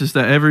reminds us is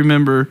that every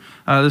member,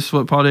 this is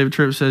what Paul David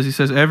Tripp says, he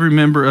says, every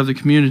member of the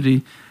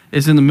community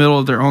is in the middle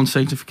of their own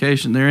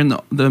sanctification. They're in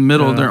the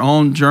middle of their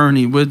own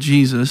journey with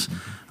Jesus,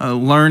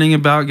 learning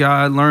about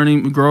God,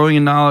 growing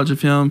in knowledge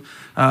of Him,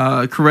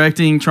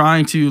 correcting,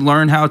 trying to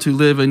learn how to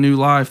live a new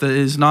life that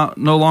is no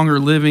longer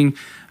living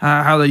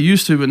how they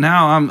used to. But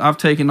now I've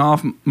taken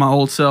off my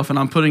old self and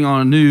I'm putting on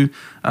a new,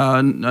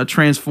 a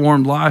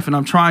transformed life, and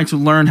I'm trying to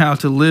learn how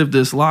to live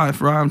this life,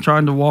 right? I'm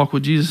trying to walk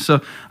with Jesus. So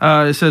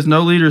it says,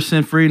 no leader is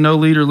sin-free, no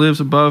leader lives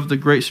above the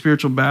great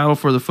spiritual battle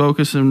for the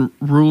focus and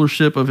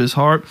rulership of his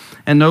heart,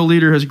 and no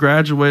leader has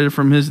graduated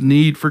from his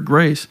need for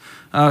grace.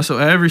 So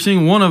every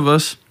single one of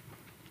us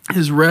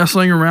is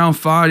wrestling around,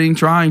 fighting,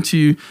 trying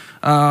to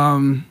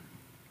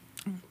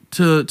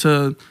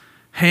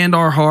hand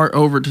our heart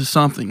over to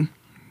something.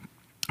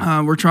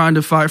 We're trying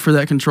to fight for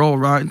that control,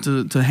 right?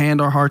 To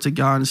hand our heart to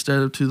God instead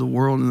of to the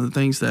world and the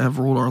things that have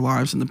ruled our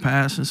lives in the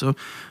past. And so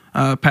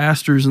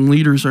pastors and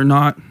leaders are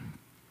not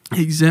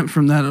exempt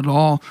from that at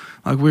all.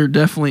 Like we're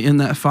definitely in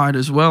that fight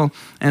as well.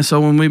 And so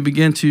when we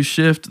begin to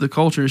shift the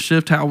culture and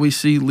shift how we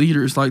see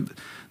leaders, like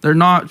they're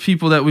not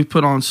people that we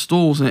put on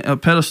stools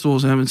and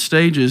pedestals and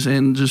stages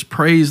and just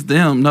praise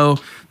them. No,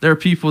 they're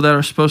people that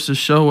are supposed to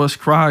show us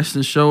Christ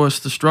and show us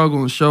the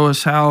struggle and show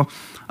us how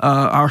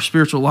our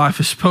spiritual life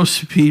is supposed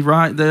to be,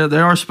 right? They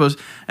are supposed,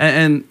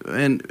 and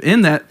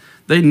in that,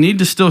 they need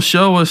to still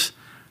show us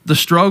the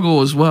struggle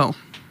as well.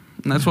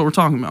 And that's what we're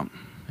talking about.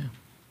 Yeah.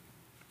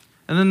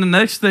 And then the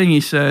next thing he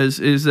says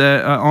is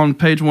that on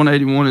page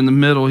 181 in the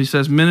middle, he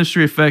says,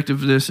 ministry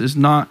effectiveness is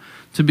not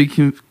to be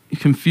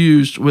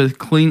confused with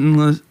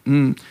cleanliness.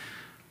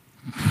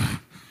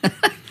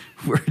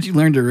 Where'd you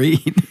learn to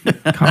read?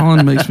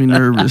 Colin makes me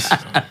nervous.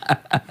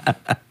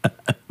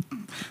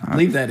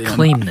 Leave that in.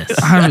 Cleanness.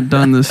 I haven't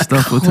done this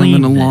stuff with him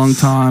in a long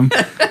time.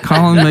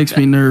 Colin makes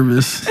me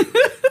nervous.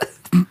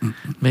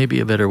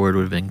 Maybe a better word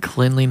would have been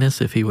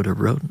cleanliness if he would have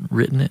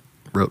written it.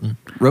 Roten.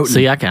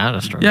 See, I kind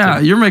of struggle. Yeah,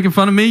 you're making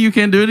fun of me. You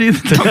can't do it either.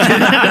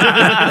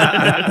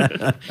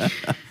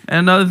 And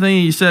another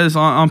thing he says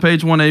on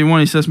page 181,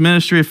 he says,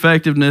 ministry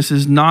effectiveness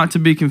is not to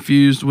be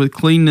confused with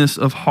cleanness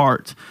of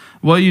heart.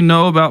 What you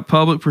know about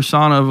public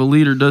persona of a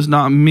leader does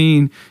not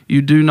mean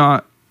you do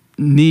not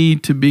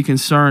need to be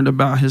concerned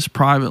about his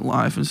private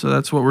life. And so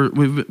that's what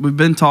we've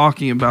been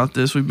talking about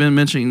this. We've been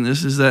mentioning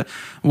this, is that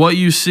what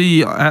you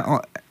see,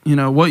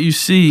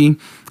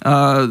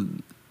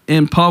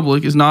 in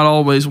public is not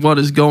always what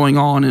is going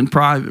on in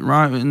private,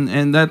 right?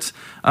 And that's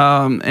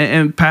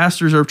and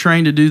pastors are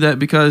trained to do that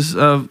because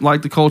of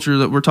like the culture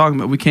that we're talking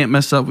about. We can't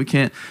mess up, we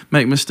can't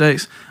make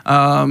mistakes,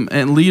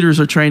 and leaders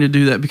are trained to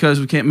do that because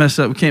we can't mess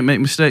up, we can't make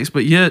mistakes.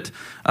 But yet,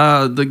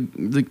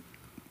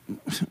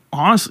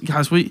 honestly,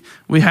 guys, we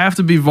have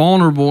to be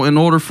vulnerable in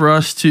order for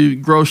us to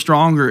grow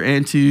stronger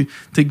and to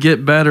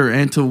get better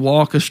and to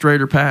walk a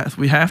straighter path.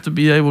 We have to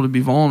be able to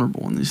be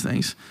vulnerable in these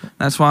things.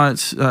 That's why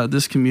it's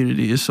this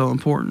community is so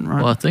important,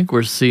 right? Well, I think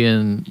we're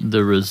seeing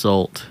the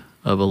result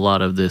of a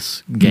lot of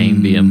this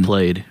game being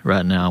played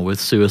right now with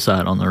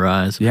suicide on the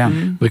rise. Yeah.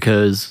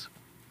 Because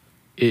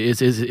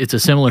it's a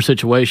similar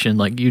situation.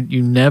 Like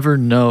you never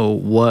know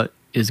what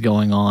is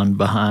going on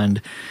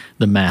behind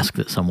the mask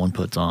that someone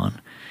puts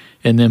on.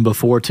 And then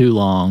before too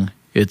long,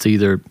 it's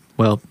either,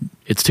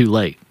 it's too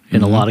late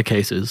in a lot of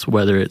cases,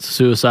 whether it's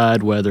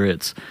suicide, whether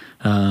it's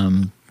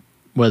a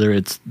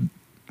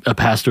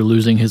pastor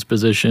losing his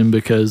position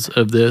because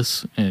of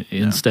this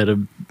instead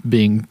of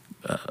being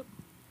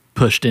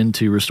pushed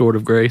into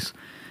restorative grace.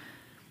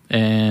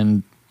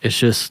 And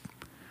it's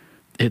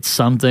it's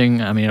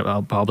something. I mean,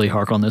 I'll probably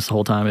hark on this the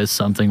whole time. It's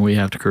something we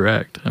have to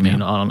correct. I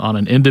mean, on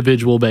an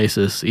individual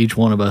basis, each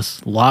one of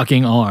us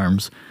locking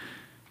arms,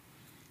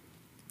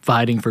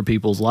 fighting for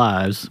people's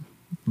lives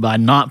by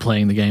not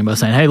playing the game, by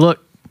saying, "Hey, look,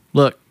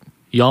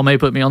 y'all may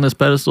put me on this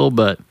pedestal,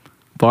 but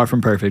far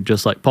from perfect."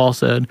 Just like Paul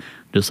said,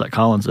 just like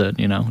Colin said,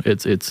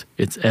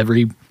 it's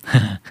every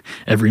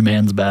every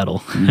man's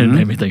battle. It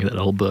made me think of that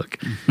whole book.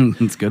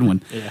 It's a good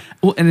one. Yeah.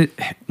 Well, and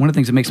one of the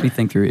things that makes me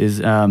think through is,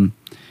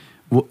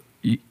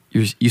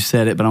 you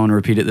said it, but I want to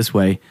repeat it this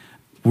way.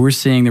 We're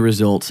seeing the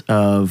results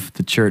of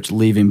the church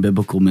leaving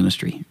biblical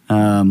ministry,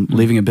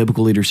 leaving a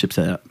biblical leadership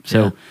setup.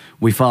 So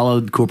we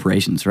followed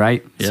corporations,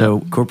 right? Yeah.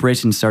 So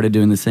corporations started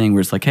doing this thing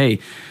where it's like, hey,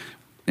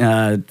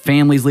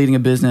 families leading a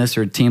business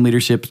or team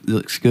leadership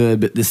looks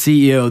good, but the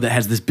CEO that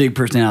has this big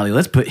personality,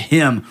 let's put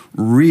him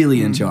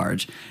really in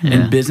charge. Yeah.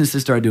 And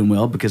businesses started doing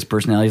well because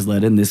personalities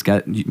led in. This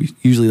guy,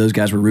 usually those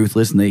guys were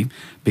ruthless and they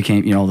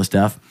became, all this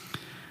stuff.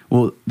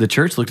 Well, the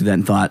church looked at that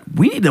and thought,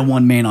 we need the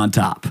one man on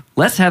top.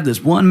 Let's have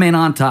this one man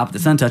on top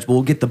that's untouchable.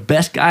 We'll get the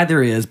best guy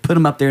there is, put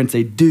him up there and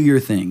say, do your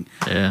thing.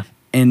 Yeah.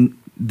 And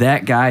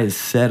that guy is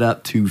set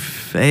up to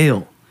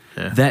fail.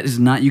 Yeah. That is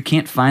not, you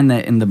can't find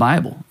that in the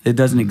Bible. It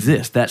doesn't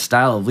exist, that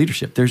style of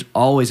leadership. There's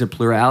always a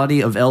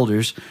plurality of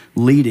elders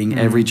leading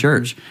every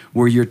church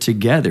where you're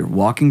together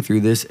walking through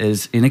this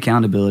as in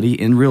accountability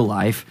in real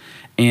life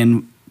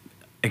and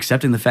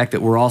accepting the fact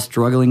that we're all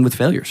struggling with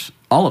failures.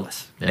 All of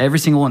us. Yeah. Every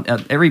single one,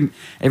 every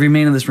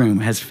man in this room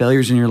has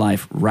failures in your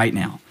life right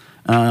now.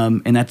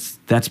 And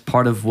that's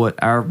part of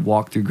what our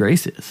walk through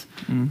grace is.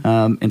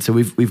 And so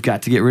we've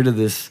got to get rid of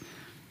this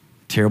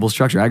terrible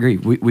structure. I agree.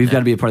 We've got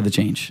to be a part of the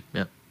change.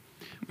 Yeah.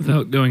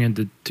 Without going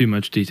into too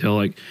much detail,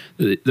 like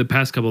the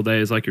past couple of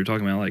days, like you're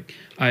talking about, like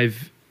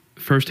I've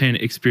firsthand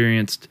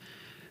experienced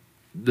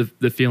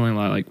the feeling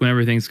like when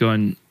everything's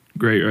going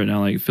great right now,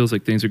 like it feels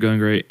like things are going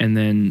great, and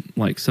then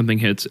like something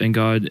hits, and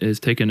God has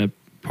taken a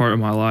part of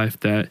my life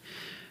that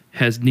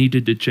has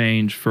needed to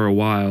change for a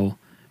while,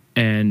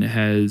 and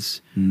has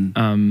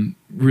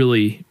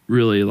really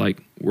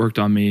like worked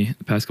on me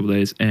the past couple of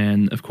days.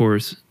 And of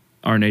course,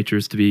 our nature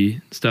is to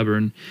be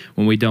stubborn.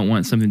 When we don't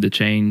want something to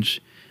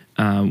change,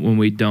 when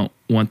we don't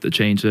want the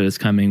change that is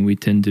coming, we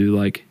tend to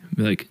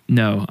be like,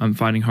 no, I'm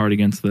fighting hard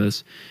against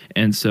this.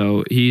 And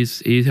so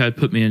he's had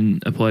put me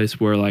in a place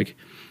where like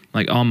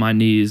on my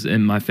knees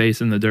and my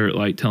face in the dirt,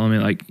 like telling me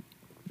like,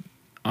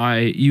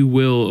 you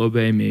will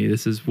obey me.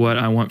 This is what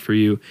I want for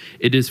you.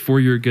 It is for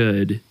your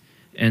good.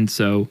 And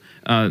so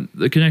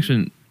the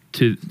connection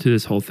to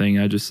this whole thing,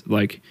 I just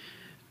like,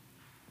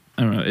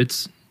 I don't know.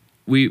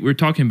 We're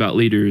talking about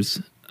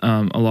leaders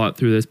a lot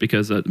through this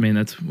because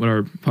that's what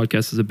our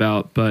podcast is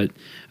about. But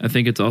I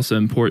think it's also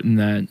important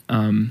that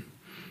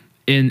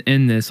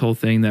in this whole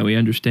thing that we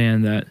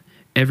understand that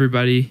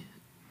everybody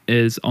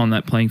is on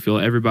that playing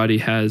field. Everybody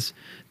has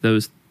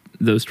those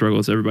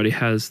struggles. Everybody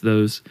has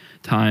those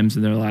times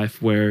in their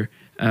life where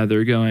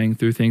they're going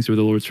through things where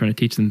the Lord's trying to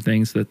teach them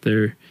things that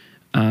they're,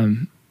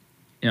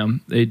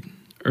 they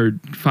are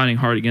fighting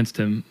hard against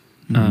Him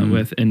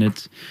with. And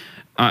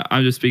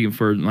I'm just speaking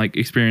for like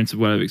experience of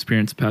what I've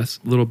experienced the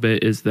past little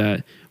bit is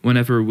that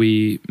whenever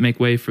we make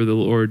way for the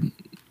Lord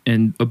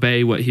and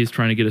obey what He's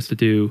trying to get us to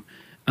do,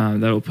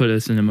 that'll put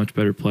us in a much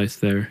better place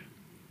there.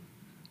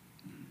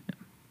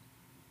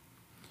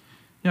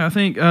 Yeah, I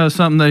think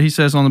something that he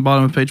says on the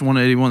bottom of page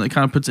 181 that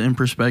kind of puts it in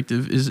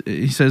perspective is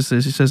he says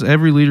this. He says,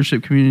 every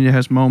leadership community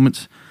has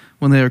moments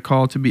when they are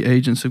called to be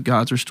agents of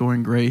God's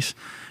restoring grace.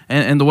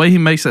 And the way he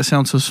makes that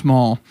sound so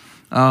small,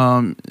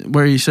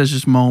 where he says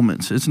just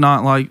moments. It's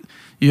not like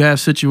you have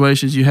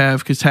situations, you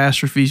have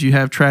catastrophes, you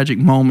have tragic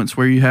moments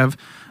where you have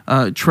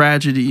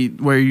tragedy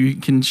where you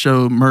can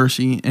show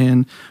mercy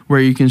and where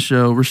you can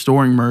show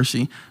restoring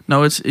mercy.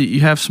 No,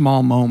 you have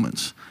small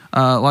moments.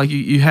 Like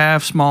you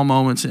have small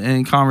moments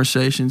and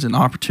conversations and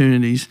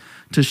opportunities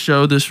to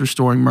show this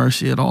restoring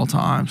mercy at all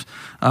times.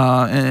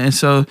 And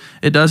so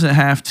it doesn't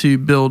have to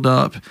build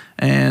up,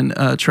 and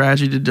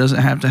tragedy doesn't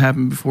have to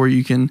happen before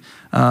you can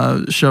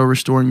show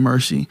restoring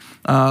mercy.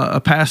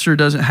 A pastor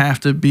doesn't have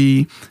to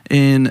be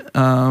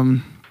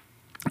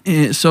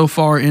so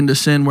far into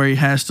sin where he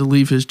has to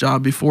leave his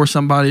job before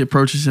somebody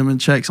approaches him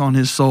and checks on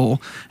his soul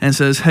and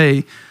says,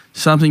 hey,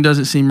 something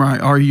doesn't seem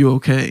right. Are you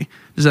okay?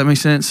 Does that make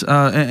sense?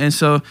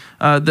 So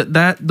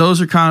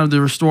those are kind of the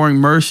restoring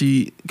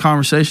mercy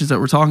conversations that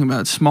we're talking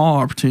about. Small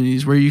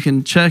opportunities where you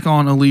can check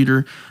on a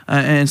leader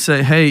and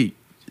say, hey,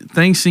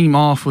 things seem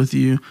off with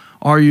you.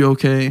 Are you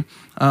okay?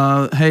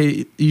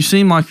 Hey, you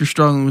seem like you're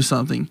struggling with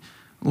something.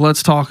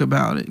 Let's talk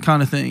about it,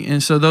 kind of thing.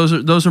 And so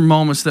those are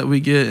moments that we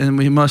get and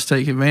we must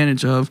take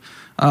advantage of.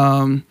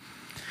 And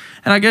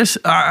I guess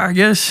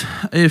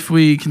if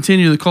we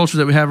continue the culture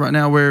that we have right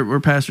now where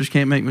pastors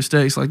can't make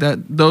mistakes like that,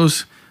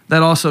 those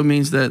that also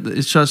means that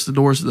it shuts the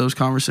doors to those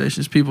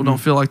conversations. People don't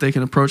feel like they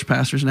can approach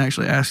pastors and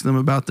actually ask them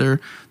about their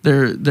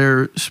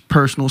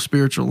personal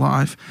spiritual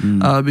life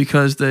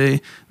because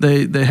they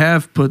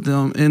have put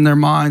them in their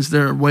minds.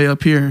 They're way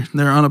up here.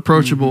 They're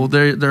unapproachable.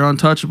 They're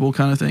untouchable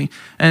kind of thing.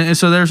 And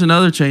so there's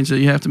another change that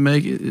you have to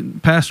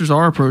make. Pastors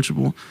are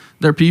approachable.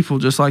 They're people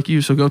just like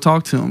you. So go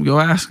talk to them. Go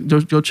ask.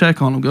 Go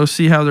check on them. Go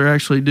see how they're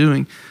actually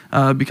doing.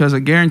 Because I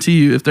guarantee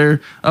you, if they're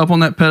up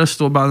on that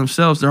pedestal by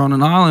themselves, they're on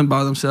an island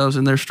by themselves,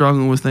 and they're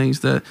struggling with things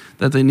that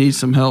they need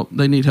some help.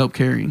 They need help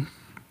carrying.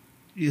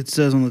 It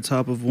says on the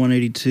top of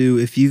 182,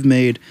 if you've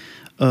made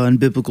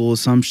unbiblical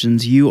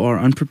assumptions, you are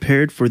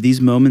unprepared for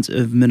these moments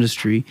of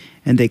ministry,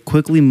 and they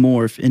quickly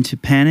morph into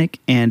panic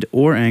and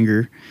or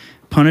anger,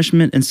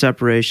 punishment and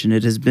separation.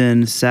 It has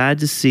been sad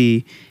to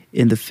see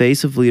in the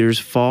face of leaders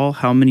fall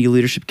how many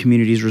leadership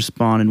communities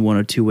respond in one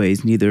or two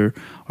ways. Neither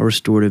are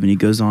restorative. And he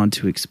goes on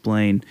to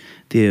explain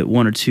the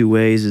one or two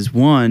ways is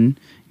one,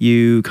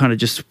 you kind of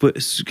just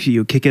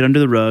kick it under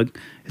the rug.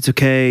 It's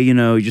okay,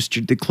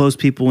 just the close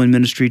people in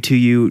ministry to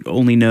you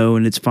only know,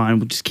 and it's fine.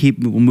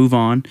 We'll move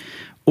on.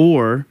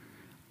 Or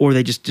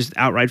they just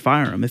outright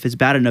fire them if it's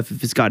bad enough,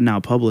 if it's gotten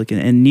out public.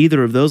 And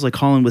neither of those, like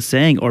Colin was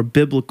saying, are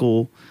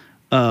biblical,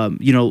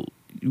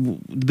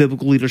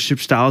 biblical leadership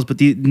styles, but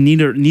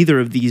neither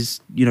of these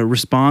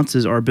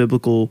responses are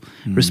biblical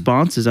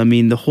responses. I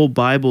mean, the whole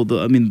Bible,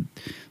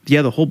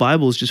 the whole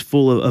Bible is just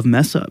full of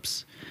mess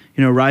ups.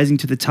 Rising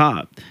to the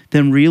top,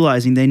 them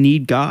realizing they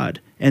need God,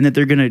 and that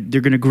they're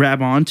gonna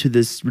grab onto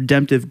this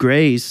redemptive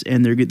grace,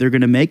 and they're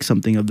gonna make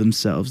something of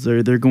themselves.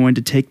 They're going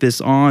to take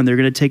this on. They're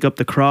gonna take up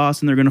the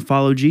cross, and they're gonna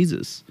follow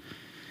Jesus.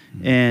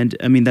 And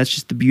I mean, that's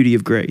just the beauty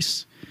of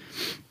grace.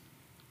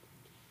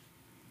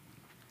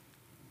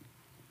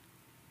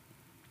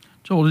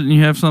 Joel, didn't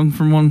you have something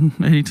from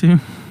 182?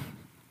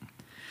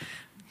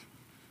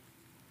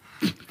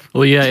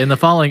 Well, yeah. In the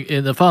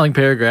following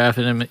paragraph,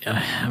 and I'm going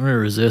to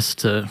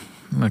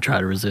try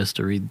to resist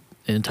to read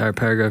the entire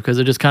paragraph because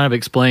it just kind of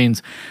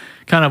explains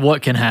kind of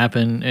what can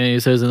happen. And he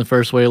says in the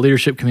first way, a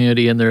leadership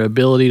community and their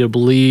ability to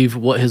believe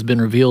what has been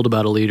revealed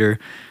about a leader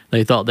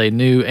they thought they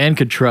knew and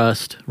could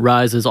trust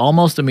rises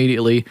almost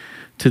immediately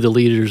to the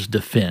leader's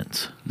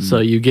defense. So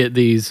you get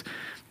these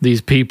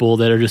people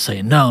that are just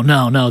saying,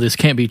 no, this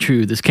can't be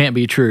true. This can't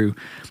be true.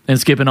 And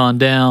skipping on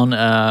down,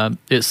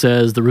 it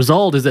says, the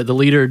result is that the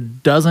leader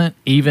doesn't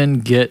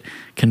even get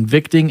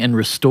convicting and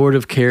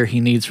restorative care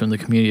he needs from the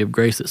community of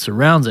grace that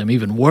surrounds him.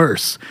 Even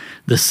worse,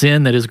 the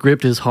sin that has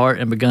gripped his heart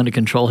and begun to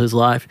control his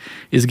life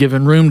is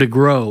given room to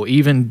grow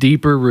even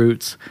deeper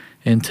roots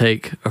and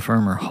take a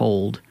firmer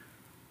hold.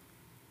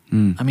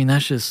 I mean,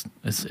 that's just,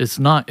 it's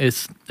not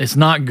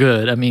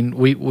good. I mean,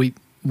 we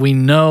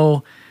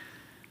know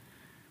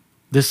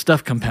this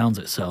stuff compounds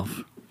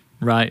itself.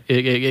 Right,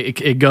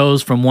 it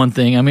goes from one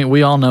thing. I mean,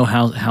 we all know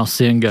how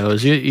sin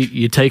goes.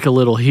 You take a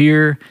little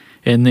here,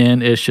 and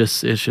then it's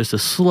just a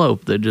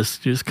slope that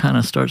just kind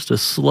of starts to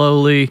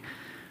slowly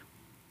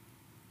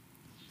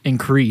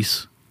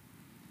increase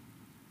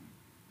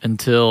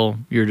until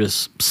you're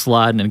just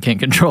sliding and can't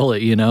control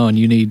it, and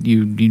you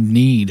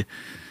need.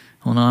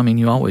 Well, no, I mean,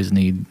 you always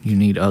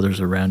need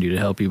others around you to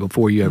help you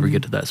before you ever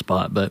get to that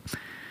spot. But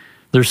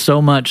there's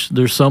so much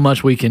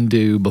we can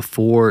do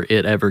before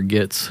it ever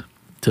gets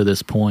to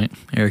this point.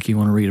 Eric, you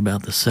want to read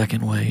about the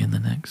second way in the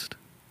next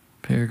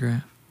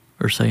paragraph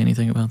or say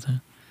anything about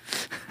that?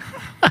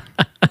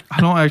 I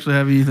don't actually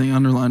have anything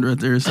underlined right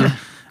there, so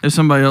if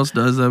somebody else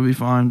does, that'd be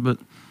fine. But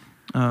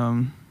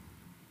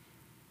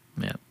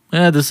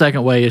the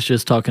second way is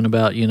just talking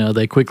about,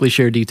 they quickly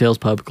share details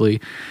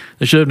publicly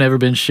that should have never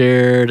been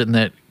shared, and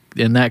that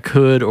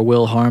could or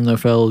will harm their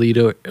fellow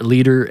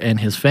leader and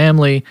his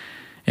family.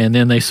 And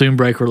then they soon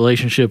break a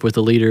relationship with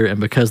the leader, and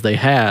because they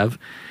have,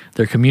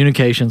 their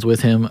communications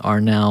with him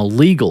are now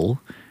legal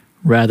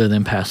rather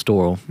than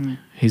pastoral.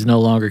 He's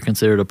no longer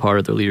considered a part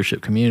of the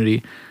leadership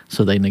community,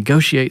 so they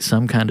negotiate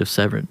some kind of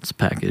severance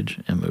package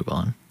and move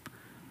on.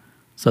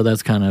 So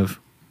that's kind of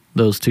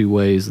those two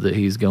ways that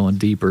he's going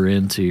deeper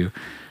into.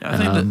 I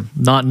think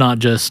not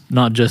just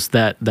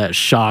that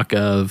shock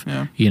of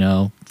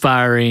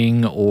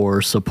firing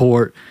or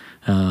support,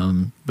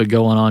 but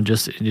going on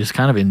just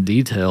kind of in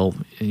detail.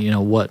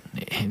 What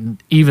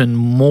even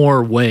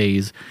more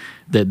ways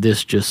that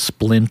this just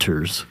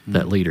splinters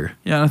that leader.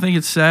 Yeah, and I think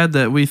it's sad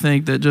that we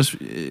think that just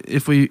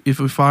if we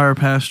fire a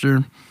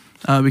pastor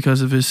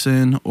because of his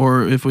sin,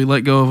 or if we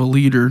let go of a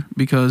leader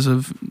because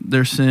of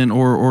their sin,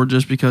 or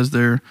just because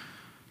they're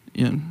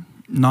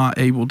not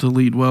able to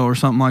lead well or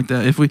something like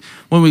that.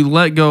 When we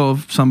let go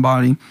of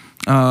somebody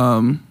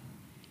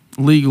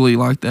legally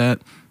like that,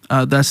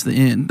 that's the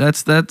end.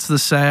 That's the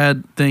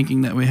sad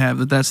thinking that we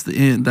have, that's the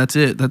end. That's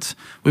it.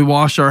 We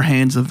wash our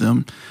hands of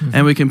them,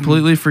 and we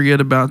completely forget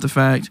about the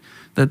fact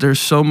that there's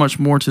so much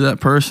more to that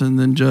person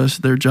than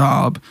just their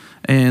job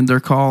and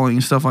their calling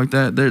and stuff like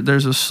that.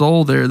 There's a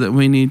soul there that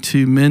we need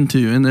to mend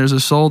to, and there's a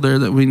soul there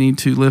that we need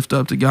to lift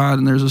up to God,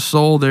 and there's a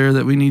soul there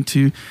that we need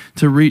to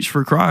reach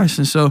for Christ.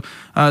 And so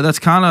that's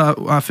kind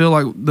of, I feel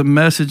like, the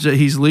message that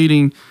he's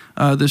leading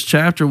this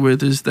chapter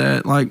with is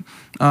that, like,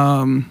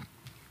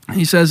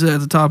 he says it at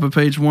the top of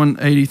page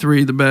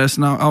 183 the best,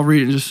 and I'll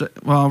read it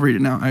I'll read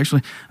it now,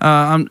 actually.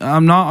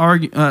 I'm not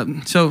arguing,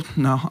 I'm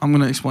going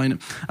to explain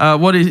it.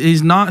 What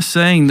he's not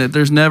saying that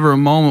there's never a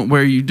moment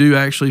where you do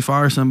actually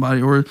fire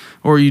somebody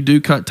or you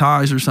do cut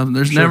ties or something.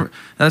 There's never,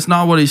 that's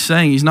not what he's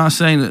saying. He's not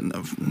saying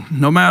that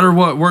no matter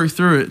what, work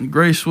through it, and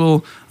grace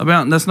will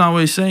abound. That's not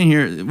what he's saying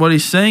here. What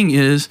he's saying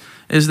is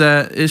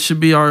that it should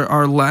be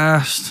our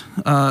last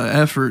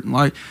effort.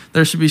 Like,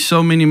 there should be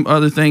so many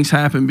other things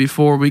happen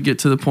before we get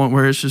to the point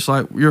where it's just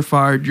like, you're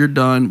fired, you're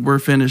done, we're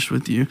finished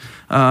with you.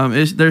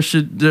 There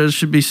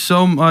should be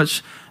so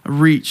much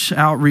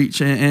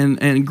outreach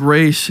and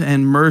grace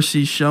and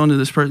mercy shown to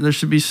this person. There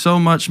should be so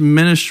much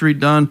ministry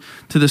done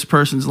to this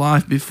person's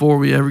life before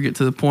we ever get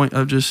to the point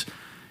of just,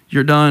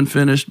 you're done,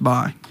 finished,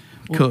 bye,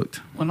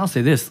 cooked. Well, and I'll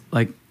say this,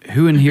 like,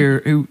 who in here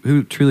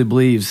who truly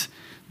believes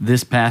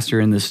this pastor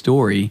in this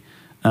story,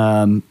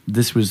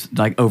 this was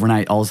like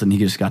overnight, all of a sudden he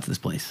just got to this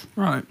place.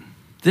 Right.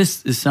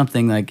 This is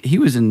something like he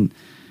was in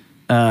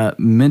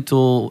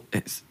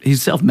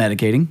he's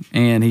self-medicating,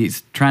 and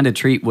he's trying to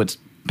treat what's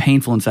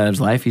painful inside of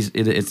his life.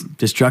 It's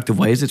destructive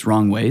ways, it's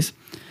wrong ways.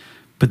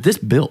 But this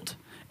built.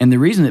 And the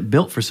reason it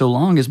built for so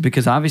long is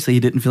because obviously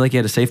he didn't feel like he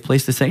had a safe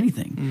place to say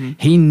anything. Mm-hmm.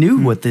 He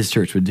knew what this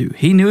church would do.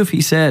 He knew if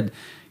he said,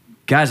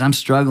 guys, I'm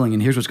struggling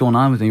and here's what's going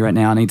on with me right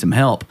now, I need some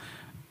help,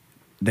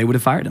 they would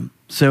have fired him.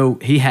 So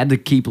he had to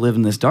keep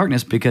living this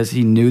darkness because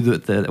he knew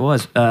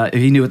that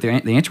he knew what the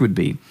answer would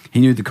be. He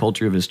knew the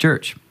culture of his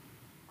church.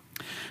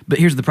 But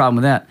here's the problem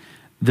with that.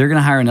 They're going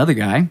to hire another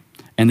guy,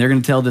 and they're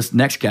going to tell this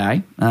next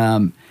guy,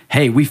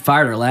 hey, we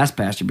fired our last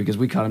pastor because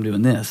we caught him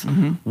doing this.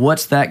 Mm-hmm.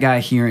 What's that guy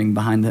hearing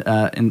behind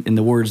in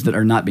the words that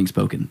are not being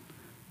spoken?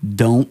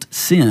 Don't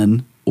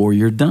sin or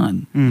you're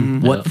done.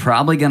 Mm-hmm. What's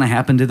probably going to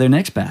happen to their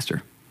next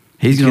pastor?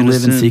 He's going to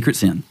live in secret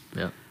sin.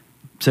 Yeah.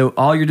 So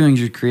all you're doing is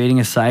you're creating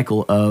a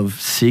cycle of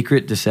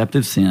secret,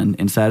 deceptive sin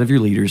inside of your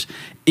leaders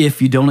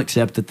if you don't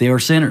accept that they are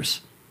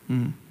sinners.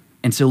 Mm.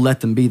 And so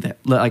let them be that.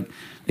 Like,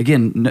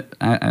 again,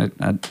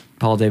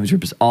 Paul David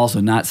Tripp is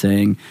also not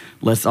saying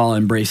let's all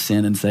embrace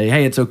sin and say,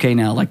 hey, it's okay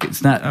now. Like,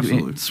 it's not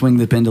swing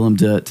the pendulum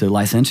to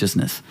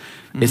licentiousness.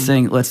 Mm-hmm. It's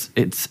saying let's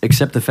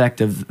accept the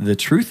fact of the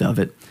truth of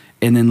it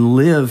and then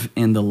live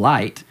in the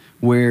light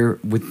where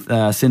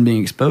with sin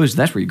being exposed,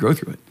 that's where you grow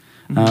through it.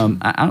 Mm-hmm.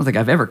 I don't think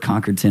I've ever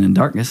conquered sin in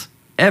darkness.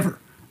 Ever.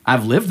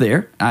 I've lived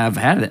there. I've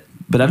had it,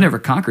 but I've never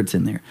conquered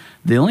sin there.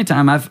 The only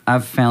time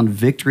I've found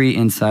victory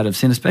inside of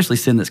sin, especially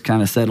sin that's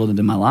kind of settled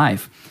into my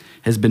life,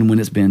 has been when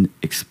it's been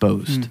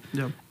exposed.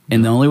 Yep.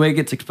 And the only way it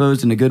gets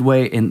exposed in a good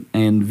way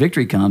and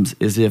victory comes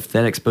is if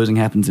that exposing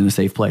happens in a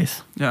safe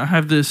place. Yeah, I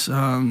have this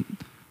You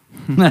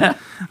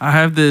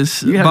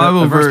have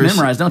Bible a verse verse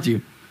memorized, don't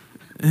you?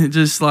 It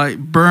just like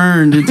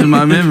burned into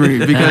my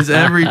memory because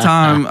every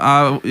time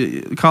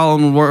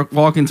Colin would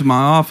walk into my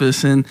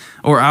office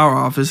or our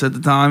office at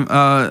the time,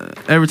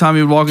 every time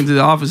he would walk into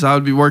the office, I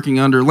would be working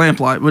under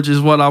lamplight, which is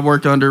what I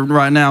work under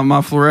right now. My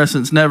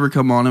fluorescents never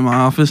come on in my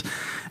office.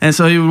 And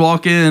so he would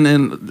walk in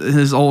and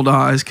his old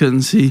eyes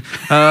couldn't see.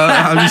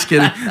 I'm just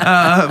kidding.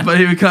 But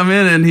he would come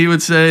in and he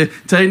would say,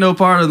 take no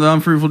part of the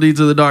unfruitful deeds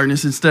of the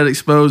darkness, instead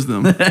expose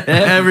them.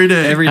 Every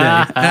day. Every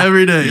day.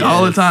 Every day, Yes.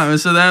 all the time. And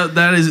so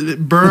that is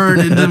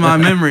burned into my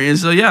memory. And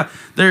so, yeah,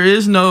 there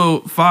is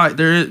no fight.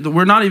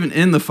 We're not even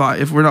in the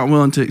fight if we're not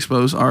willing to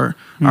expose our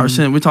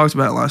sin. We talked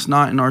about it last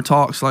night in our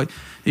talks. Like,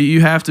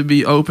 you have to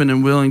be open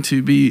and willing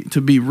to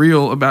be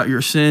real about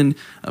your sin,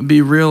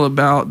 be real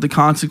about the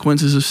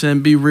consequences of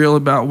sin, be real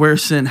about where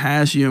sin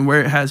has you and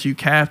where it has you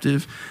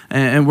captive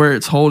and where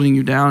it's holding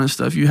you down and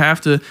stuff. You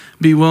have to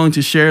be willing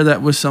to share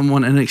that with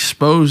someone and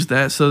expose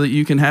that so that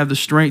you can have the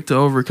strength to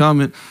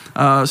overcome it,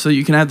 so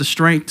you can have the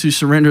strength to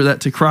surrender that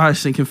to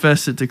Christ and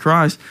confess it to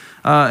Christ.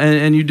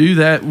 And you do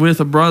that with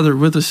a brother,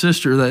 with a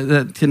sister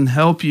that can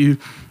help you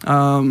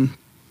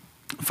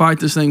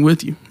fight this thing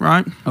with you,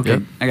 right? Okay,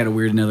 Yep. I got a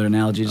weird another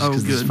analogy just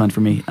because this is good. fun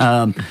for me.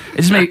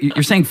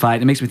 You're saying fight.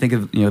 It makes me think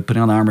of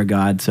putting on the armor of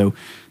God. So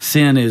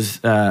sin is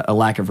a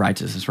lack of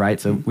righteousness, right?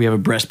 So we have a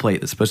breastplate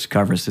that's supposed to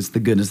cover us. It's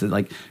the goodness that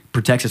like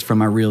protects us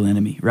from our real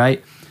enemy,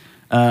 right?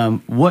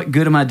 What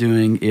good am I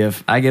doing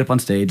if I get up on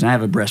stage and I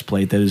have a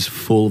breastplate that is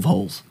full of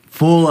holes,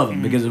 full of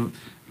them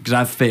because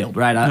I've failed,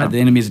 right? The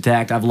enemy's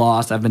attacked. I've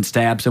lost. I've been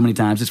stabbed so many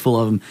times. It's full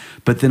of them.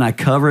 But then I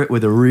cover it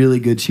with a really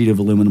good sheet of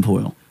aluminum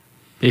foil.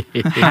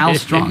 How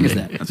strong is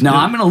that? Now,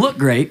 I'm going to look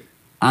great.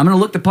 I'm going to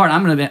look the part.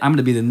 I'm going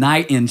to be the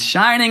knight in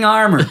shining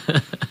armor.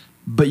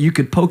 But you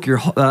could poke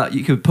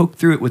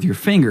through it with your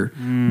finger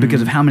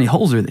because of how many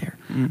holes are there.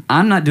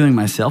 I'm not doing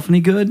myself any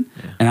good,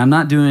 and I'm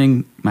not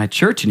doing my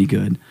church any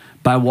good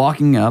by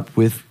walking up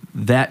with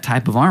that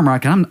type of armor.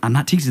 I'm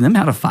not teaching them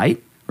how to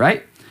fight,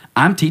 right?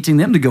 I'm teaching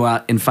them to go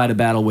out and fight a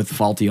battle with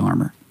faulty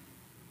armor.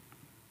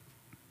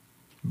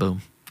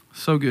 Boom.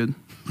 So good.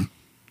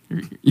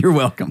 You're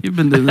welcome. You've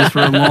been doing this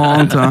for a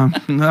long time.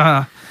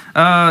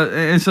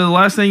 And so the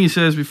last thing he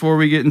says before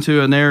we get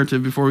into a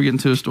narrative, before we get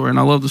into a story, and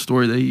I love the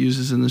story that he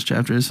uses in this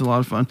chapter. It's a lot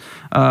of fun.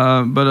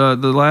 But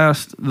the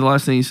last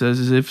thing he says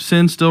is, if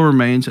sin still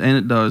remains, and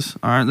it does.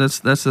 All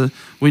right,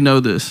 we know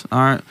this. All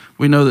right,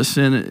 we know that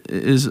sin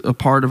is a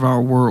part of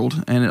our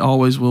world, and it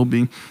always will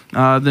be.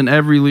 Then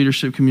every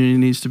leadership community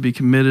needs to be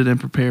committed and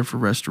prepared for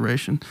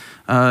restoration.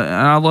 And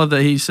I love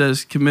that he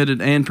says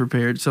committed and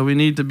prepared. So we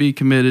need to be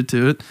committed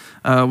to it.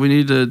 We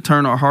need to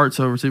turn our hearts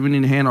over to it. We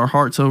need to hand our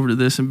hearts over to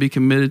this and be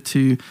committed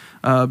to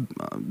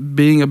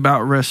being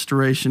about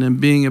restoration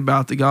and being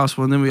about the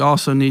gospel. And then we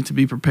also need to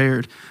be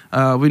prepared.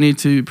 We need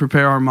to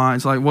prepare our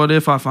minds. Like, what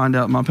if I find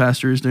out my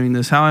pastor is doing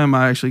this? How am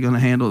I actually going to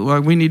handle it?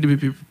 Like, we need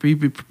to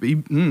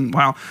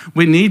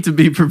we need to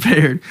be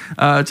prepared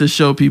to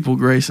show people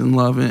grace and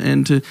love,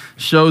 and to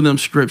show them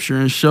scripture,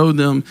 and show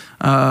them,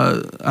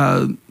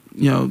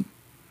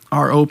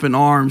 our open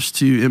arms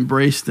to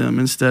embrace them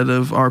instead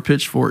of our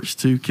pitchforks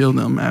to kill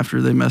them after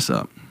they mess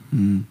up.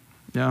 Mm.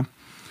 Yeah.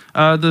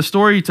 The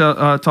story he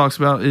talks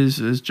about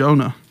is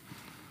Jonah.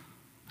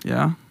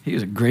 Yeah. He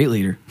was a great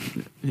leader.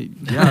 He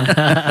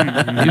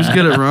was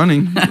good at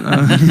running.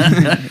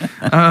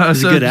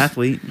 He's a good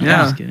athlete.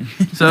 Yeah.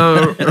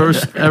 So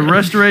a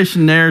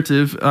restoration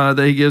narrative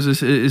that he gives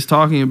us is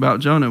talking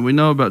about Jonah. We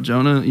know about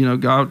Jonah.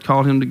 God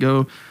called him to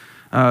go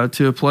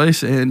to a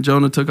place, and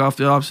Jonah took off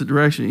the opposite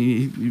direction.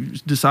 He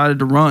decided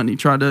to run. He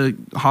tried to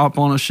hop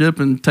on a ship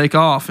and take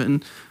off,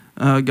 and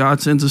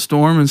God sends a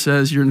storm and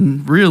says, "You're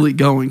really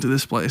going to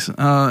this place,"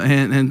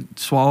 and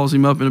swallows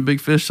him up in a big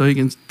fish so he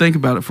can think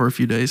about it for a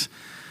few days.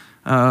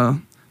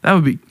 That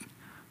would be.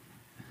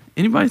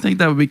 Anybody think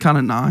that would be kind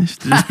of nice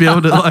to just be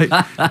able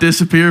to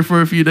disappear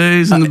for a few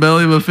days in the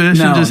belly of a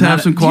fish and just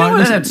have some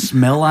quietness? Do you know what that'd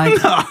smell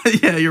like? No,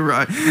 yeah, you're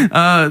right.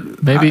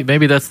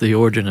 Maybe that's the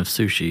origin of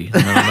sushi.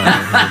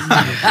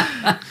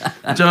 I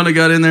don't know. Jonah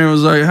got in there and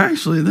was like,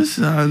 "Actually, this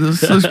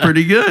looks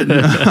pretty good."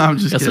 I'm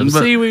just Got kidding.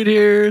 some seaweed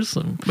here.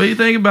 But you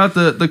think about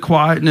the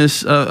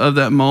quietness of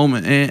that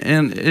moment,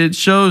 and it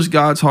shows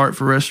God's heart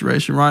for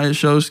restoration, right? It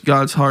shows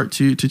God's heart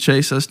to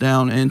chase us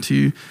down and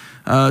to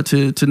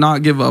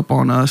not give up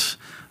on us.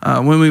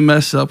 When we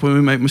mess up, when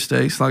we make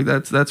mistakes, like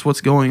that's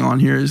what's going on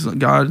here. Is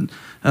God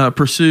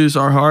pursues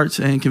our hearts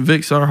and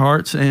convicts our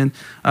hearts, and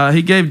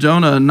he gave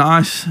Jonah a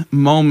nice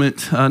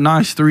moment, a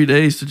nice 3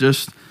 days to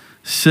just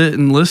sit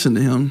and listen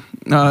to him.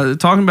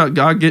 Talking about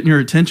God getting your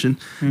attention,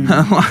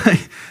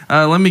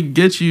 let me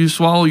get you,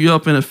 swallow you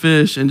up in a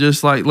fish, and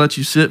just let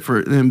you sit for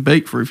it and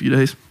bake for a few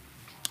days.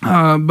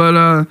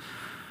 But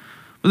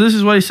this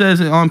is what he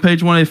says on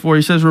page 184.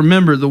 He says,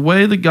 "Remember, the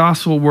way the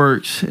gospel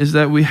works is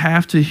that we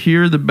have to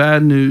hear the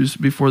bad news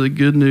before the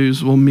good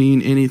news will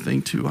mean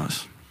anything to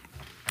us."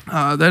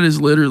 That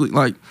is literally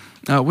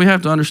we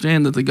have to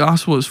understand that the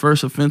gospel is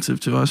first offensive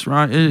to us,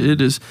 right?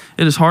 It is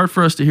hard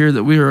for us to hear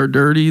that we are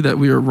dirty, that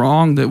we are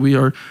wrong, that we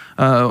are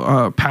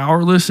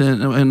powerless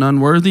and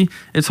unworthy.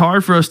 It's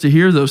hard for us to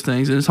hear those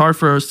things, and it's hard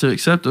for us to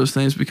accept those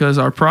things because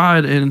our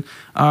pride and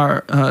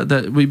our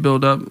that we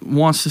build up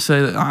wants to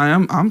say that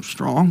I'm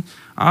strong.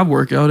 I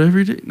work out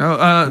every day. No,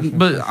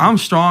 but I'm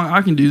strong.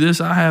 I can do this.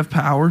 I have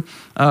power.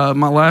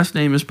 My last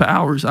name is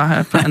Powers. I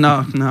have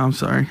no. I'm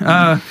sorry.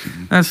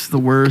 That's the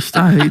worst.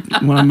 I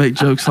hate when I make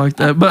jokes like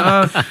that.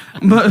 But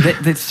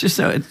That's just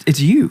so. It's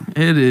you.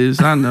 it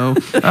is. I know.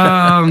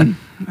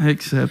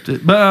 Accept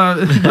it. But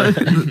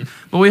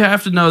we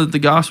have to know that the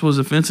gospel is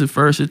offensive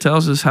first. It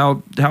tells us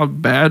how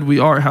bad we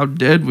are, how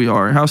dead we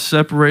are, how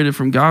separated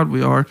from God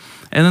we are,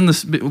 and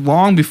then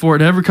long before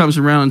it ever comes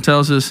around and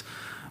tells us,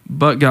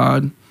 but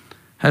God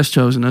has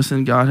chosen us,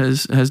 and God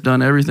has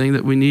done everything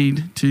that we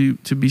need to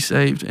be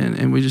saved,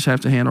 and we just have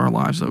to hand our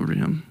lives over to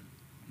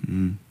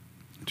Him.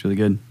 It's really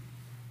good.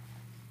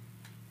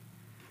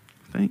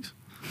 Thanks.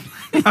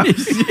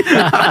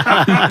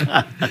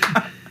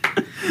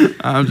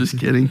 I'm just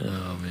kidding.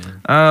 Oh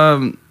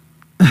man.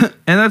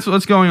 And that's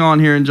what's going on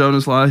here in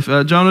Jonah's life.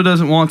 Jonah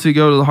doesn't want to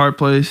go to the hard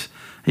place.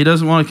 He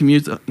doesn't want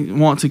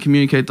to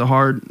communicate the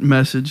hard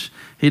message.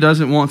 He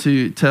doesn't want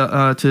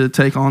to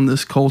take on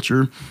this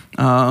culture.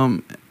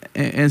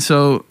 And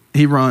so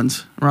he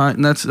runs, right?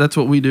 And that's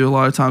what we do a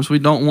lot of times. We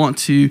don't want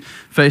to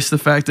face the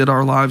fact that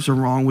our lives are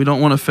wrong. We don't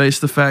want to face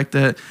the fact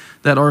that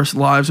our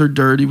lives are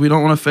dirty. We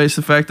don't want to face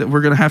the fact that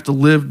we're going to have to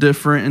live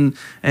different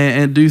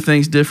and do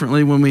things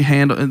differently when we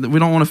handle. We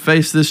don't want to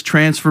face this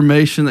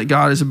transformation that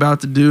God is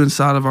about to do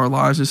inside of our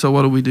lives. And so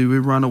what do? We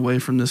run away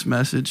from this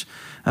message.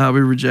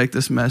 We reject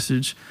this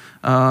message.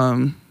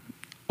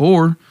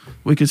 Or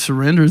we could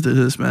surrender to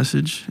this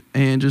message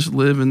and just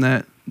live in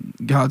that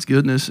God's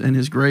goodness and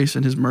His grace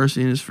and His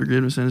mercy and His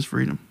forgiveness and His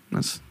freedom.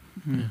 That's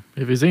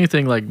If he's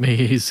anything like me,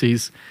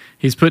 he's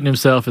putting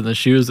himself in the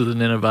shoes of the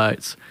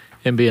Ninevites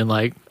and being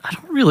like, I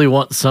don't really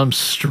want some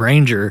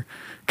stranger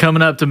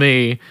coming up to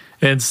me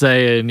and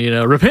saying,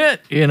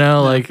 repent,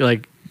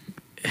 like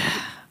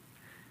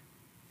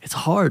it's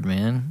hard,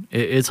 man.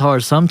 It's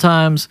hard.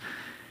 Sometimes,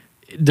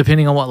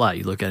 depending on what light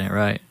you look at it,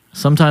 right?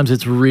 Sometimes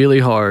it's really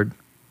hard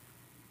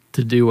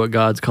to do what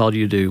God's called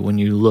you to do when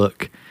you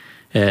look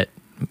at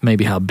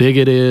maybe how big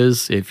it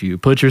is, if you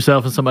put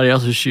yourself in somebody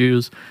else's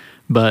shoes.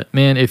 But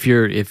man, if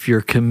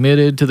you're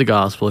committed to the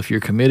gospel, if you're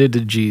committed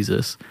to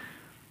Jesus,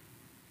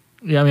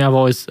 yeah, I mean, I've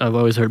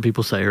always heard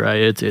people say,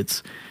 right?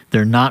 It's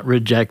they're not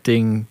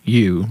rejecting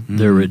you,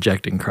 they're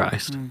rejecting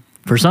Christ.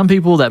 For some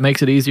people, that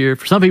makes it easier.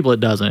 For some people, it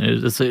doesn't.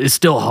 It's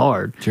still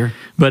hard. Sure.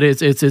 But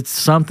it's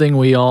something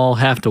we all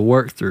have to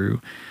work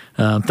through.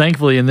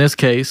 Thankfully, in this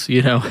case,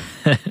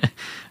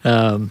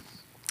 God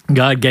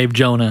gave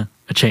Jonah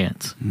a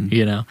chance.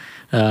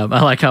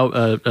 I like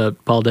how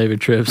Paul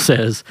David Tripp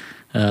says,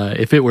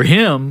 if it were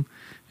him,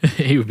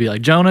 he would be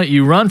like, Jonah,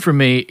 you run from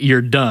me,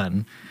 you're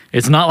done.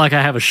 It's not like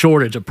I have a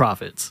shortage of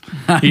prophets.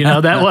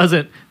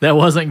 That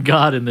wasn't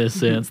God in this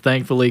sense.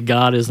 Thankfully,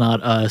 God is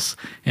not us,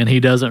 and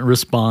He doesn't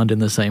respond in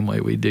the same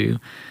way we do.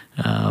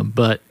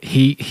 But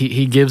He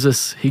gives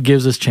us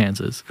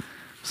chances.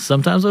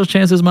 Sometimes those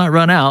chances might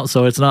run out,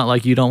 so it's not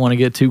like you don't want to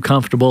get too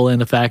comfortable in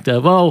the fact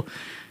of, God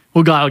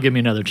will give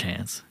me another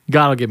chance.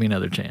 God will give me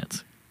another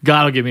chance.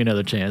 God will give me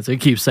another chance. It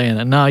keeps saying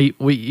that. No,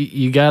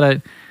 you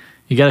gotta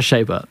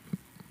shape up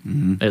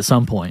at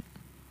some point,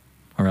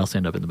 or else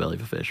end up in the belly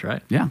of a fish,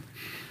 right? Yeah.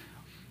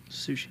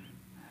 Sushi.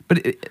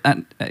 But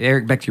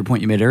Eric, back to your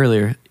point you made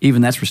earlier,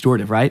 even that's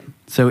restorative, right?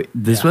 So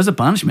this was a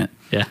punishment.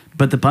 Yeah.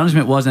 But the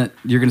punishment wasn't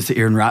you're going to sit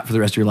here and rot for the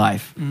rest of your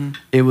life.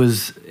 It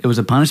was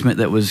a punishment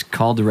that was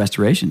called to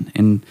restoration,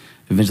 and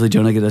eventually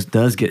Jonah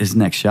does get his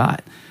next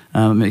shot.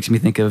 It makes me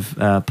think of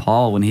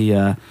Paul when he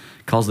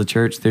calls the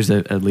church. There's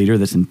a leader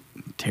that's in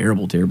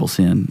terrible, terrible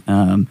sin,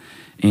 and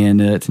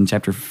it's in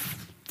chapter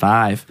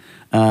 5.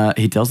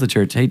 He tells the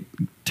church, hey,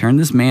 turn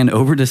this man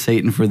over to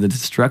Satan for the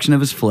destruction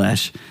of his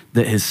flesh,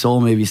 that his soul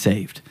may be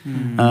saved.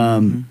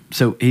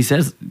 So he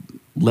says,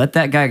 let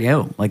that guy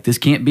go. Like, this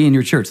can't be in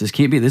your church. This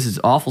is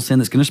awful sin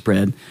that's going to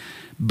spread.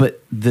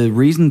 But the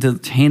reason to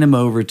hand him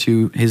over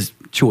to his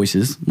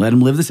choices, let him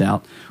live this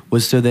out,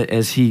 was so that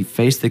as he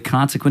faced the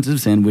consequences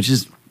of sin, which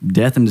is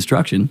death and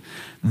destruction,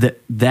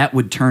 that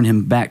would turn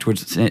him back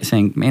towards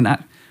saying, man,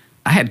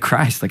 I had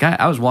Christ. Like,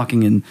 I was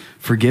walking in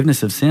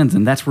forgiveness of sins,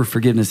 and that's where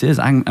forgiveness is.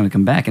 I'm going to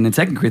come back. And in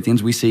 2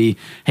 Corinthians, we see,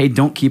 hey,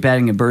 don't keep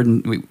adding a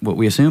burden. What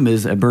we assume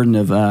is a burden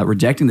of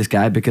rejecting this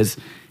guy because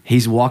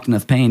he's walked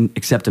enough pain,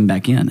 accept him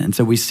back in. And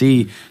so we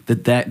see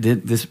that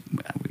did this.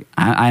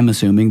 I'm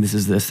assuming this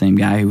is the same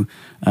guy who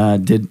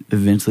did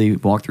eventually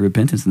walk through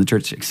repentance, and the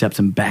church accepts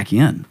him back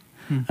in.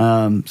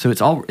 So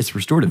it's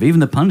restorative.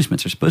 Even the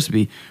punishments are supposed to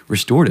be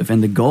restorative,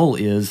 and the goal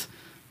is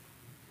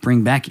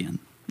bring back in.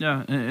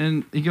 Yeah,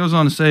 and he goes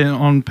on to say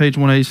on page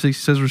 186,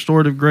 he says,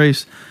 restorative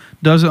grace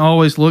doesn't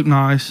always look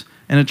nice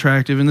and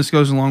attractive, and this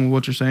goes along with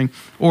what you're saying,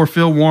 or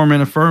feel warm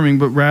and affirming,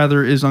 but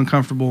rather is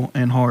uncomfortable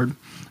and hard.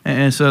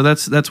 And so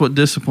that's what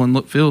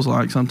discipline feels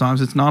like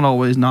sometimes. It's not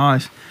always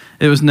nice.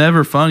 It was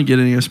never fun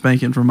getting a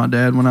spanking from my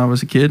dad when I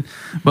was a kid,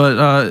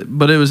 but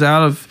it was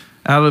out of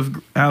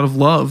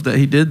love that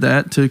he did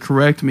that, to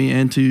correct me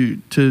and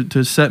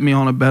to set me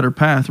on a better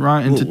path,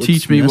 right? And to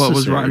teach me what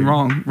was right and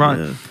wrong, right?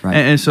 Yeah. Right.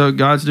 And so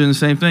God's doing the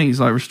same thing.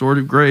 He's like,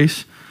 restorative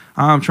grace.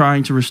 I'm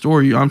trying to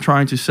restore you. I'm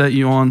trying to set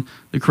you on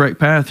the correct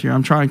path here.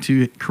 I'm trying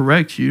to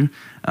correct you.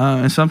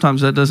 And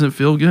sometimes that doesn't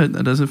feel good.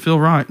 That doesn't feel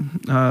right.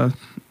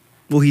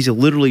 Well, he's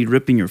literally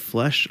ripping your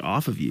flesh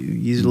off of you.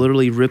 He's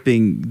literally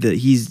ripping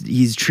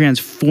he's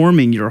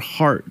transforming your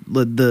heart.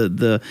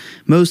 The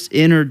most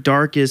inner,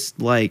 darkest,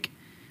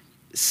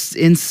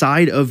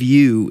 inside of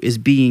you is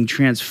being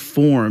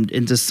transformed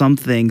into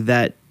something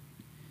that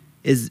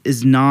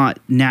is not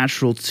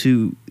natural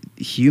to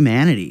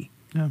humanity.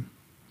 Yeah.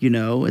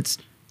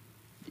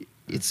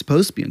 It's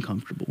supposed to be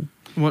uncomfortable.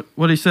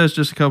 What he says,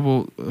 just a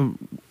couple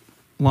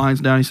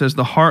lines down, he says,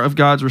 the heart of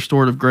God's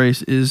restorative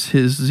grace is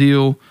his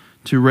zeal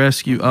to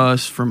rescue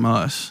us from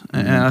us.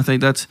 And I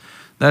think that's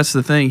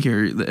the thing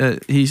here.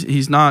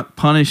 He's not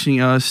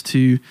punishing us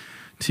to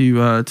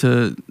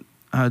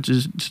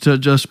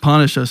just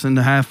punish us and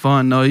to have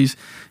fun. No,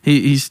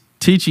 he's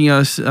teaching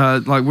us,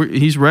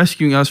 he's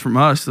rescuing us from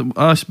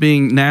us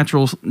being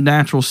natural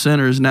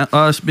sinners,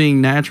 us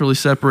being naturally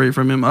separated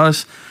from him,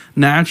 us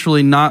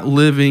naturally not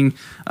living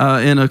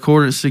in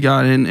accordance to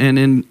God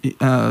and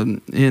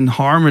in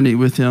harmony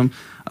with him,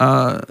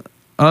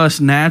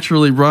 us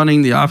naturally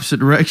running the opposite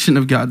direction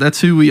of God.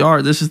 That's who we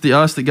are. This is the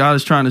us that God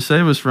is trying to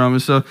save us from.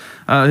 And so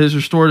his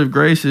restorative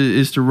grace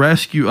is to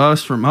rescue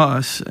us from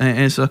us.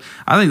 And so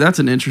I think that's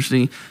an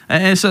interesting,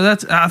 and so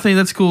I think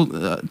that's cool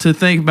to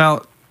think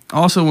about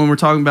also when we're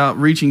talking about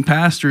reaching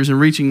pastors and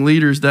reaching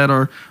leaders that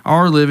are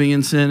living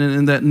in sin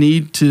and that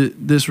need to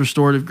this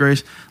restorative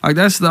grace. Like,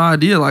 that's the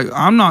idea. Like,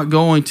 I'm not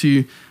going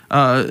to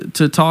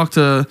talk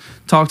to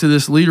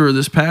this leader or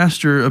this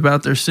pastor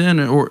about their sin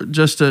or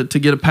just to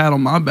get a pat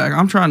on my back.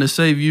 I'm trying to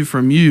save you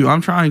from you.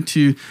 I'm trying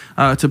to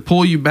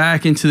pull you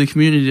back into the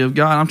community of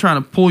God. I'm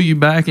trying to pull you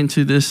back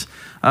into this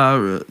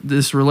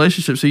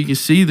relationship so you can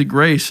see the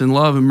grace and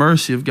love and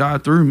mercy of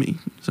God through me.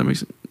 Does that make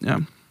sense? Yeah.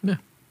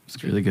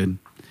 It's really good.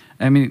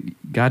 I mean,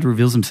 God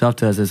reveals himself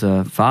to us as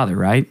a father,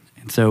 right?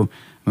 And so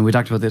when we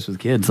talked about this with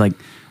kids, like,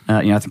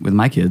 I think with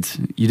my kids,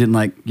 you didn't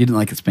like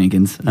the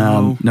spankings.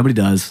 No. Nobody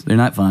does. They're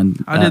not fun.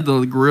 I did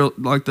the grill,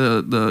 like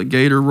the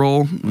gator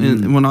roll.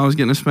 And when I was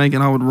getting a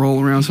spanking, I would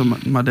roll around so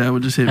my dad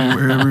would just hit me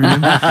wherever.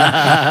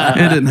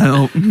 It didn't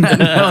help. No,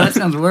 that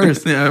sounds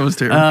worse. Yeah, it was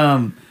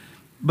terrible.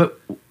 But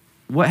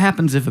what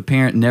happens if a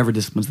parent never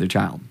disciplines their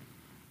child?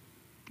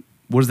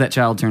 What does that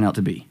child turn out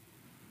to be?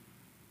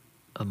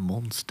 A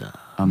monster.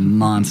 A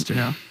monster.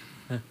 Yeah.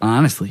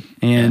 Honestly.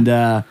 And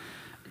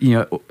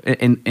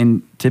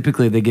and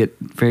typically they go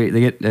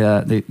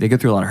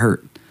through a lot of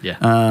hurt.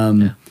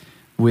 Yeah.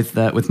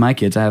 With my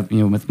kids, I have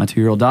with my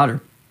 2-year-old daughter.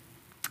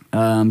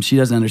 She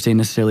doesn't understand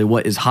necessarily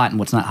what is hot and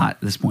what's not hot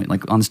at this point,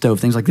 like on the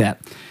stove, things like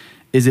that.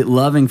 Is it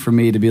loving for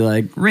me to be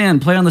like,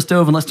 Ren, play on the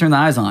stove and let's turn the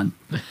eyes on?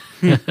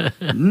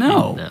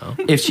 No.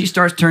 If she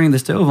starts turning the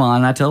stove on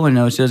and I tell her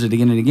no, she does it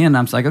again and again,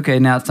 I'm just like, okay,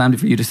 now it's time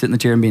for you to sit in the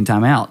chair and be in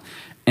timeout.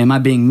 Am I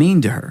being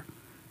mean to her?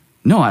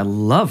 No, I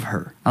love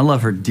her. I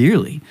love her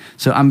dearly.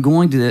 So I'm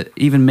going to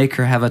even make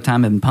her have a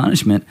time of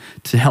punishment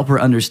to help her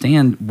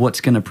understand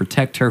what's going to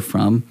protect her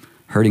from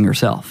hurting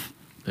herself.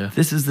 Yeah.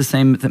 This is the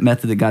same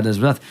method that God does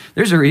with us.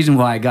 There's a reason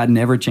why God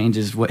never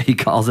changes what he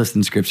calls us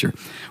in Scripture.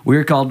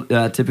 We're called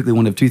typically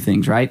one of two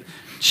things, right?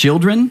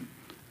 Children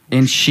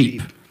and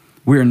sheep.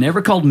 We're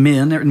never called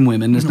men and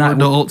women. It's not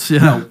adults, yeah.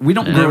 No, we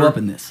don't grow up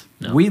in this.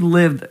 No. We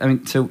live,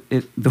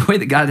 the way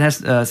that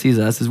God sees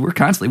us is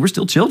we're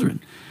still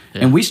children.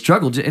 Yeah. And we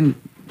struggle, and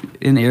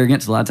in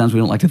arrogance, a lot of times we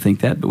don't like to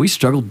think that, but we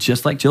struggle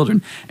just like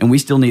children. And we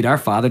still need our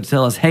Father to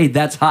tell us, hey,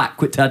 that's hot.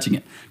 Quit touching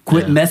it.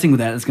 Quit messing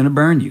with that. It's going to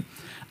burn you.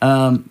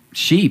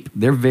 Sheep,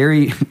 they're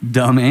very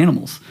dumb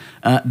animals.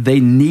 They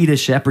need a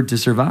shepherd to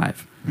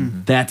survive.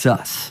 Mm-hmm. That's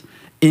us,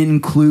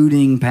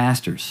 including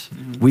pastors.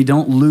 Mm-hmm. We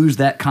don't lose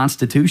that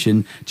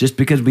constitution just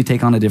because we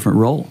take on a different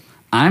role.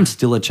 I'm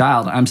still a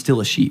child. I'm still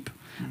a sheep.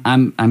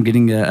 I'm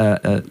getting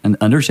an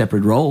under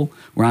shepherd role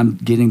where I'm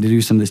getting to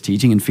do some of this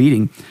teaching and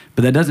feeding,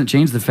 but that doesn't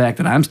change the fact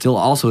that I'm still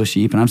also a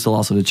sheep and I'm still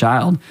also a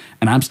child,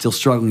 and I'm still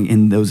struggling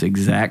in those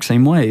exact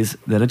same ways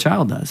that a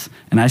child does.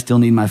 And I still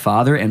need my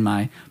father and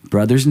my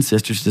brothers and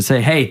sisters to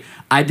say, hey,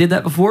 I did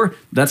that before.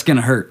 That's going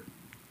to hurt.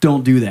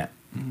 Don't do that.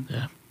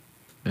 Yeah.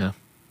 Yeah.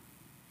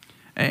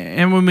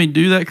 And when we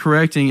do that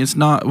correcting, it's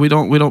not we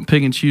don't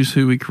pick and choose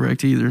who we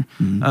correct either,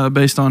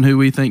 based on who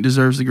we think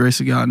deserves the grace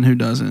of God and who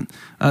doesn't.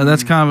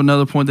 That's kind of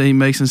another point that he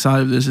makes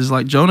inside of this is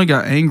like Jonah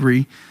got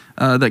angry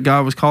that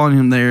God was calling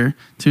him there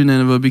to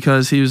Nineveh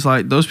because he was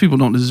like, those people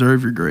don't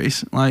deserve your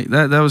grace. Like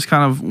that was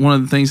kind of one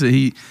of the things that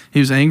he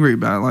was angry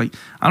about. Like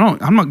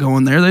I'm not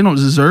going there. They don't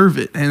deserve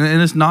it,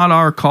 and it's not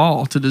our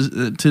call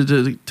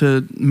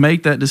to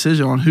make that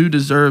decision on who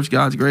deserves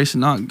God's grace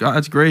and not.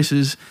 God's grace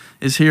is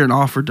here and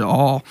offered to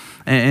all,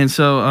 and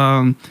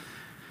so.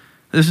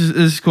 This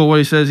is cool what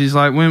he says. He's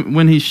like,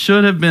 when he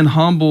should have been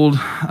humbled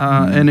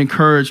and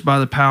encouraged by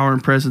the power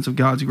and presence of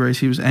God's grace,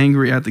 he was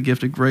angry at the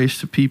gift of grace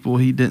to people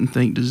he didn't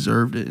think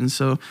deserved it. And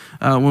so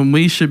when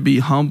we should be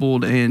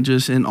humbled and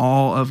just in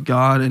awe of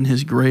God and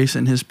his grace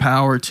and his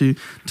power to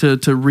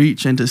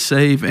reach and to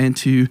save and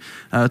to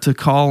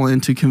call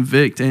and to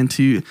convict and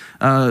to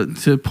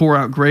pour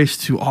out grace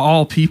to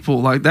all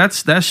people, like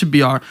that should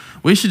be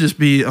we should just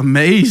be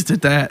amazed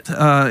at that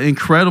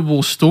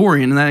incredible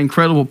story and that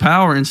incredible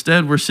power.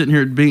 Instead, we're sitting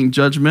here being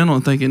judgmental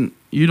and thinking,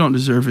 you don't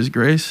deserve his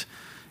grace.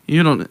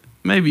 You don't.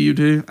 Maybe you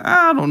do.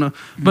 I don't know.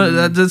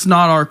 But that's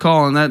not our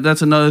call. And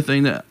that's another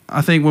thing that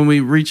I think when we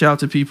reach out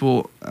to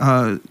people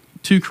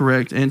to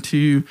correct and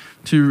to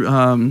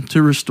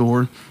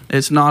restore,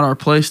 it's not our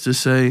place to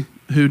say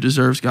who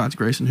deserves God's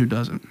grace and who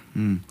doesn't.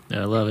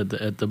 Yeah, I love it.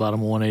 At the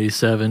bottom of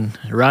 187,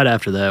 right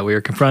after that, we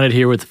are confronted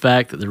here with the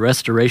fact that the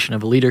restoration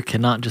of a leader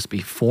cannot just be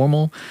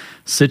formal,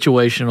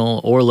 situational,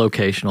 or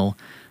locational,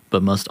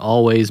 but must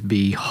always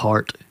be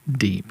heart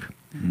deep.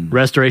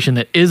 Restoration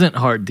that isn't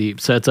heart deep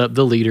sets up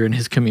the leader and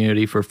his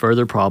community for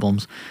further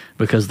problems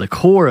because the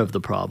core of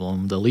the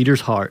problem, the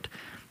leader's heart,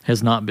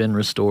 has not been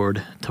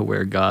restored to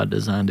where God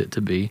designed it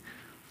to be.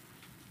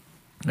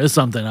 It's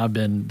something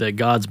that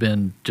God's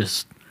been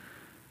just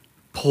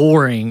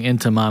pouring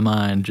into my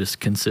mind just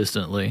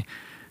consistently.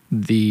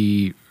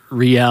 The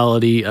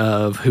reality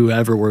of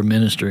whoever we're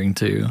ministering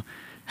to,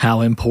 how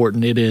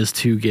important it is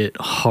to get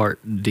heart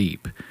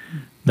deep.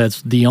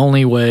 That's the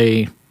only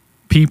way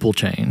people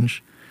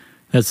change.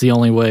 That's the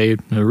only way,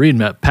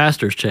 reading about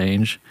pastors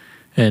change.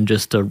 And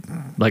just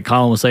like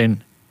Colin was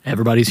saying,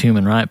 everybody's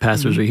human, right?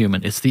 Pastors are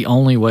human. It's the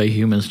only way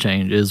humans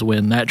change is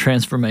when that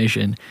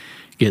transformation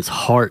gets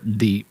heart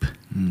deep.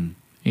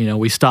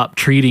 We stop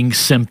treating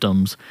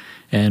symptoms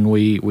and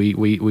we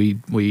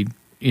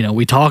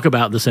talk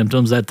about the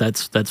symptoms.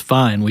 That's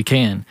fine. We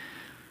can.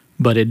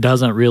 But it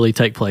doesn't really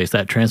take place.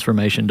 That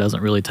transformation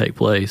doesn't really take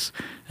place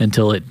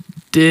until it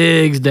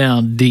digs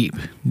down deep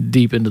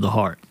into the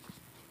heart.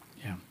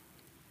 Yeah.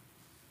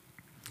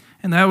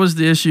 And that was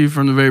the issue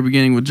from the very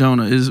beginning with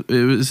Jonah. It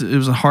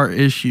was a heart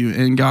issue,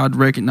 and God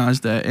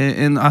recognized that.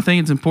 And I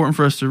think it's important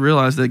for us to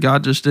realize that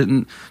God just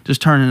didn't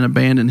just turn and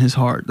abandon his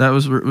heart. That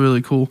was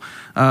really cool.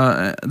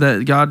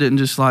 That God didn't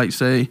just like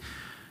say,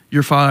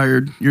 you're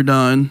fired, you're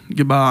done,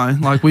 goodbye,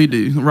 like we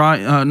do,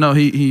 right? No,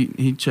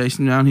 he chased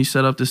him down. He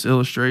set up this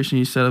illustration.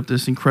 He set up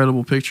this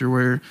incredible picture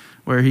where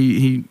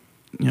he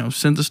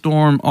sent the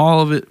storm. All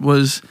of it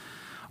was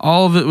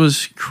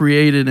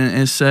created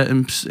and set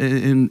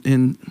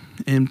in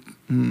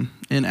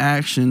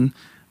action,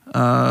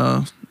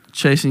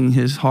 chasing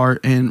his heart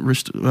and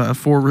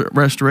for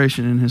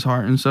restoration in his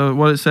heart. And so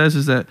what it says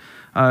is that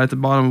at the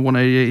bottom of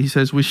 188, he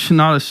says, we should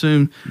not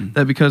assume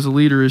that because a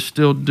leader is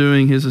still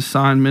doing his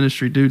assigned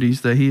ministry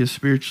duties that he is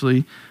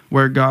spiritually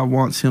where God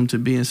wants him to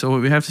be. And so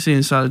what we have to see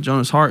inside of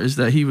Jonah's heart is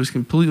that he was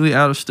completely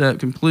out of step,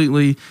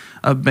 completely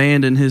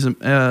abandoned his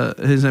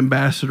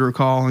ambassador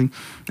calling.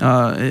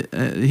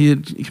 He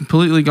had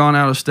completely gone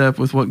out of step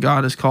with what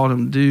God has called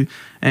him to do.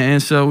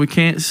 And so we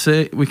can't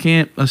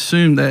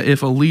assume that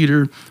if a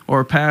leader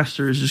or a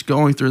pastor is just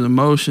going through the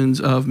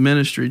motions of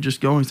ministry, just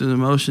going through the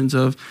motions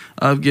of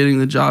getting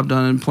the job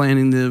done and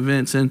planning the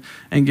events and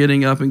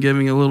getting up and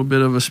giving a little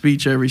bit of a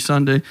speech every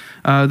Sunday,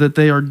 that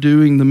they are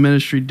doing the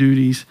ministry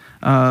duties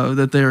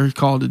that they are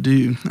called to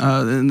do.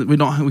 And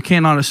we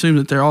cannot assume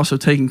that they're also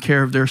taking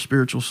care of their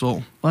spiritual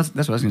soul. Well,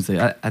 that's what I was going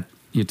to say.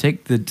 You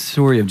take the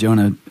story of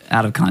Jonah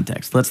out of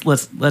context.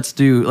 Let's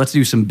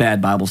do some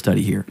bad Bible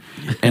study here,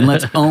 and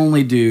let's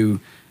only do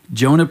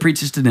Jonah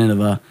preaches to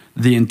Nineveh,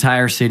 the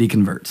entire city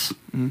converts.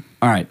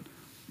 All right,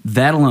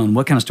 that alone,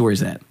 what kind of story is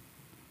that?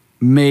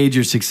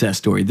 Major success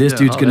story. This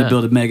dude's going to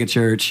build a mega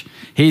church.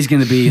 He's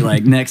going to be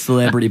like next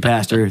celebrity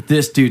pastor.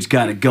 This dude's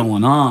got it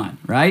going on,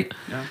 right?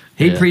 Yeah.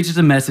 He preaches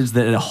a message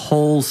that a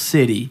whole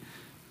city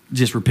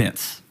just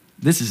repents.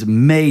 This is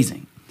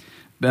amazing.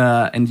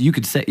 And you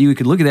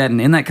could look at that,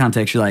 and in that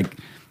context, you're like,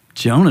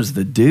 Jonah's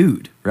the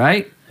dude,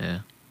 right? Yeah.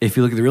 If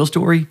you look at the real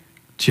story,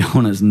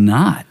 Jonah's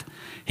not.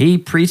 He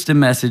preached a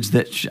message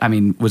that,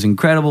 was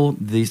incredible.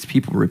 These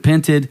people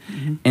repented,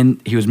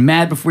 and he was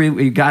mad before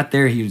he got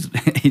there. He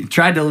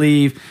tried to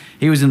leave.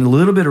 He was in a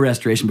little bit of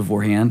restoration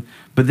beforehand,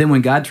 but then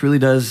when God truly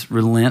does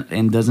relent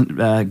and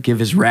doesn't give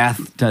his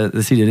wrath to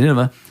the city of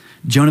Nineveh,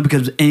 Jonah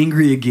becomes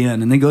angry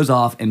again, and then goes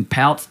off and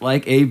pouts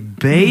like a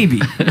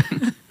baby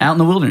out in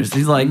the wilderness.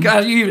 He's like,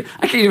 God,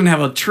 I can't even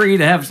have a tree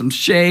to have some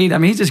shade.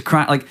 He's just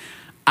crying. Like,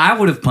 I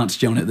would have punched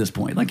Jonah at this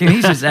point. Like,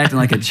 he's just acting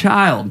like a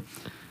child.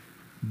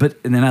 And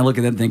then I look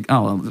at that and think,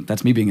 oh, well,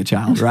 that's me being a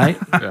child, right?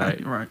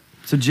 Right.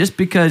 So just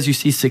because you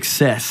see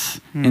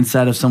success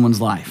inside of someone's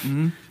life,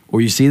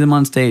 or you see them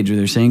on stage, or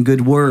they're saying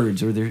good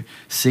words, or they're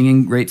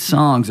singing great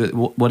songs, or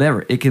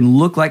whatever, it can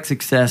look like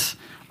success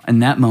in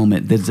that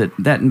moment.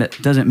 That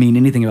doesn't mean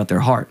anything about their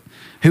heart.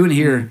 Who in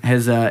here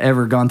has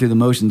ever gone through the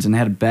motions and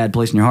had a bad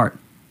place in your heart?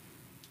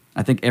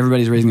 I think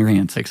everybody's raising their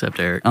hands. Except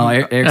Eric. Oh,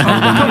 Eric's never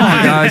done Come that.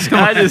 on, guys. Come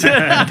on.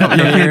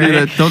 You can't do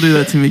that. Don't do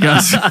that to me,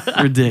 guys.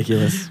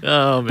 Ridiculous.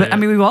 Oh, man. But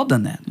we've all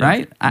done that,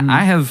 right?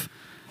 I've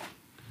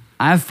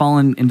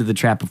fallen into the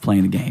trap of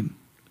playing the game.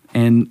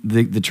 And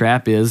the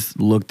trap is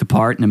look the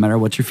part no matter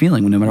what you're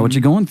feeling, no matter what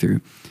you're going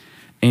through.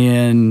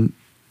 And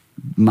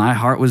my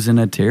heart was in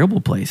a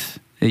terrible place,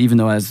 even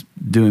though I was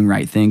doing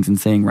right things and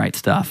saying right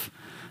stuff.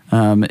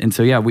 And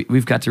so,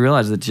 we've got to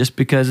realize that just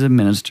because a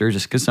minister,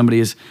 just because somebody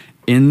is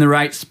in the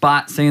right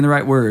spot saying the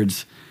right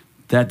words,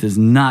 that does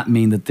not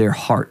mean that their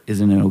heart is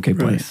in an okay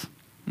place.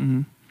 Right.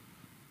 Mm-hmm.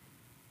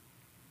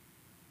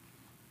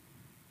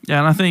 Yeah,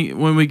 and I think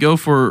when we go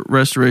for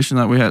restoration,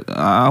 that we had,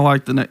 I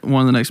like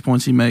one of the next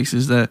points he makes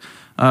is that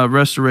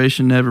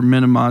restoration never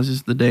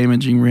minimizes the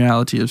damaging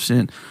reality of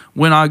sin.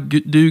 When I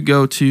do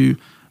go to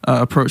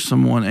approach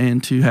someone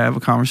and to have a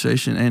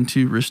conversation and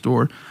to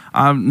restore,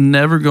 I'm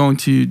never going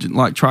to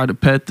try to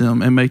pet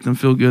them and make them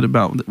feel good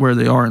about where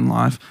they are in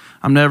life.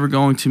 I'm never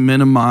going to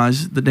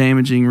minimize the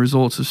damaging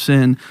results of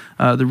sin,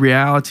 the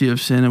reality of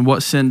sin, and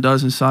what sin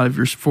does inside of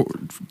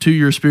to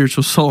your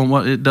spiritual soul and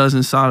what it does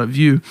inside of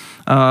you.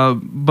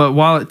 But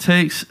while it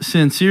takes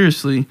sin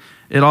seriously,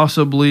 it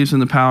also believes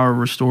in the power of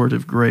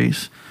restorative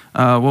grace.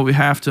 What we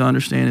have to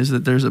understand is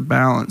that there's a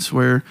balance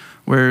where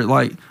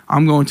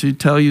I'm going to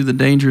tell you the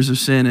dangers of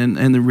sin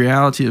and the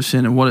reality of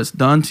sin and what it's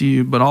done to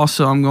you, but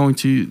also I'm going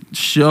to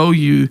show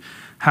you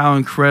how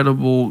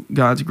incredible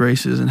God's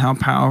grace is and how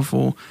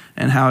powerful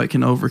and how it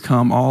can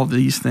overcome all of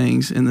these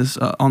things in this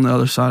on the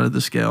other side of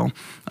the scale,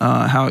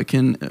 how it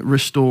can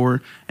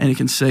restore and it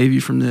can save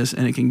you from this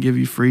and it can give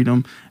you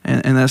freedom,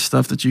 and that's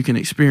stuff that you can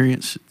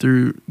experience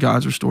through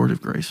God's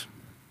restorative grace.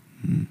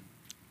 Mm-hmm.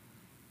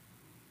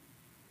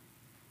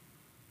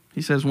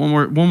 He says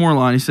one more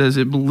line. He says,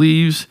 it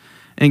believes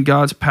in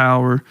God's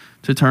power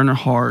to turn a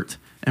heart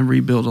and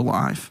rebuild a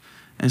life.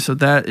 And so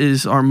that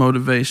is our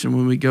motivation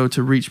when we go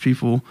to reach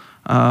people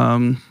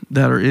that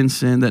are in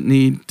sin, that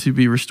need to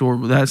be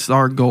restored. That's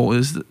our goal,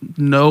 is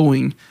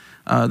knowing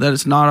that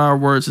it's not our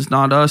words, it's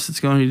not us that's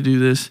going to do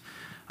this,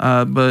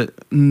 but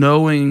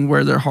knowing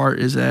where their heart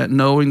is at,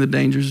 knowing the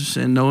dangers of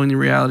sin, knowing the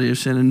reality of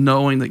sin, and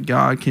knowing that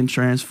God can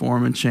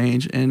transform and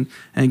change and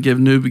give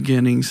new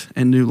beginnings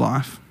and new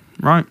life.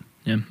 Right?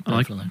 Yeah, I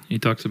like. He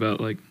talks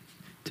about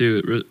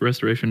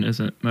restoration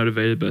isn't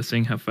motivated by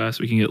seeing how fast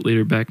we can get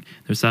leader back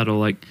their saddle.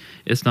 Like,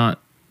 it's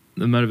not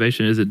the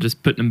motivation. Is it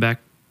just putting them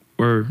back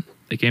where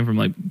they came from,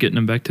 like getting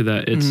them back to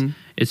that.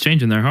 It's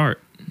changing their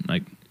heart.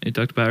 Like you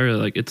talked about earlier,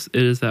 like it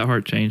is that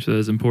heart change that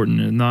is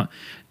important,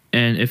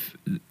 and if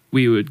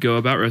we would go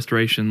about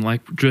restoration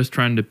like just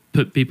trying to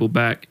put people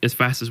back as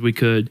fast as we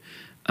could,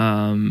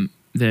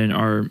 then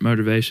our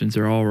motivations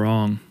are all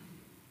wrong.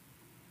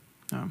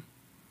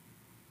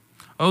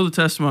 Oh, the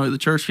testimony the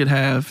church could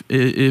have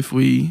if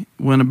we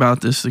went about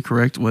this the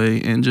correct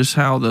way, and just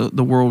how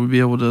the world would be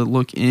able to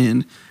look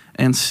in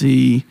and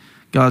see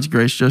God's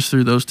grace just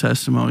through those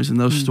testimonies and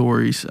those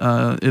stories,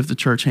 if the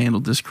church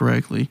handled this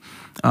correctly.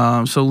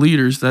 So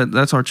leaders,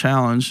 that's our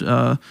challenge,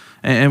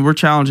 and we're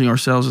challenging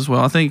ourselves as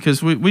well. I think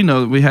because we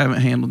know that we haven't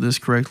handled this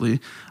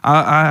correctly.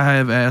 I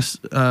have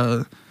asked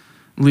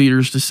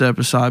leaders to step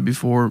aside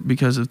before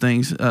because of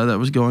things that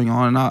was going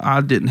on, and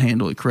I didn't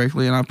handle it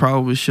correctly, and I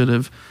probably should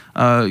have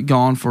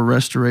gone for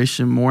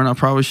restoration more, and I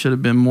probably should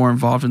have been more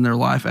involved in their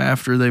life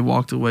after they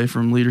walked away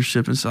from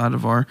leadership inside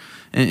of our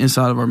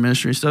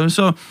ministry and stuff. And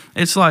so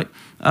it's like,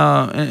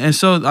 and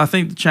so I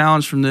think the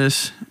challenge from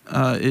this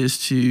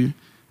is to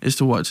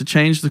what? To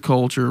change the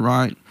culture,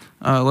 right?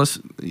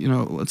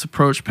 Let's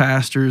approach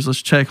pastors.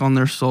 Let's check on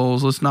their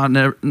souls. Let's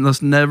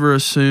never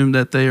assume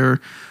that they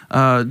are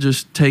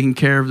just taking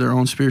care of their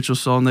own spiritual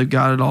soul and they've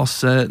got it all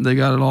set and they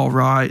got it all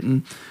right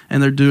and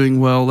they're doing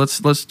well.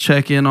 Let's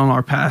check in on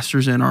our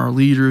pastors and our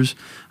leaders.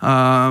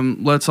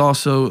 Let's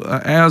also,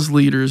 as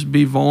leaders,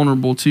 be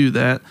vulnerable to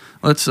that.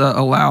 Let's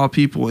allow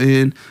people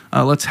in.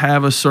 Let's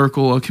have a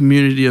circle, a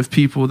community of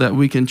people that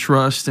we can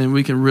trust and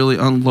we can really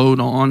unload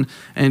on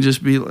and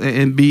just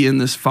be in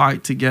this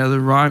fight together,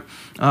 right?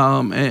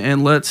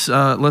 And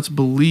let's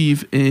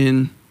believe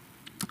in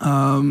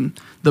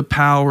the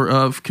power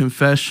of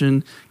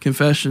confession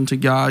to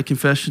God,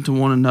 confession to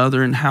one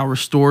another, and how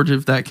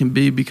restorative that can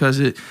be, because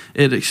it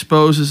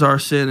exposes our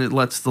sin, it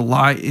lets the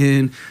light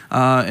in,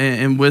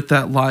 and with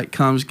that light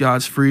comes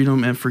God's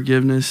freedom and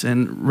forgiveness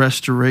and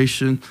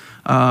restoration.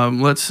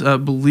 Let's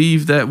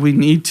believe that we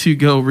need to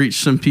go reach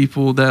some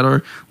people that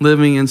are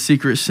living in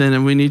secret sin,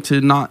 and we need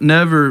to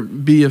never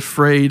be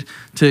afraid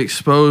to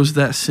expose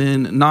that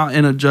sin, not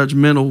in a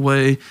judgmental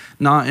way,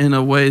 not in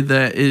a way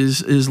that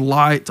is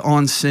light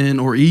on sin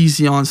or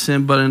easy on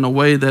sin, but in a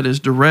way that is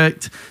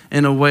direct,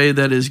 in a way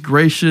that is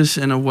gracious,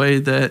 in a way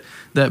that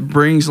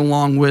brings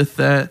along with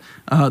that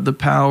the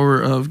power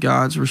of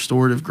God's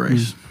restorative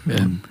grace.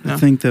 Yeah. I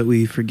think that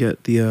we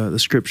forget the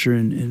scripture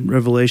in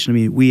Revelation. I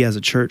mean, we as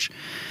a church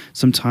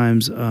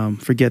sometimes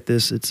forget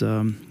this. It's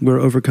we're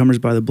overcomers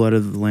by the blood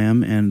of the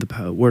Lamb and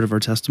the word of our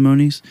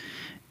testimonies.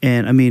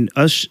 And I mean,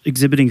 us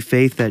exhibiting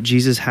faith that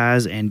Jesus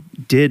has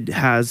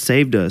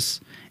saved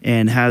us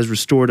and has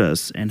restored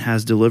us and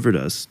has delivered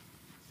us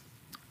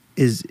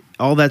is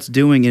all that's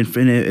doing. And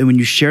when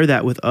you share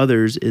that with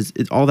others,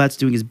 all that's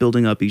doing is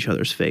building up each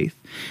other's faith,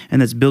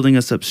 and that's building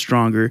us up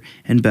stronger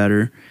and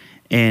better.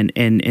 And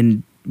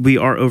we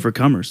are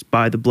overcomers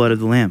by the blood of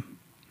the Lamb.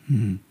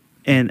 Mm-hmm.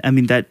 And I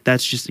mean,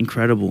 that's just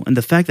incredible. And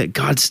the fact that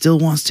God still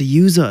wants to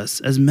use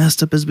us, as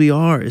messed up as we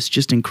are, is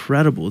just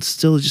incredible. It's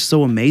still just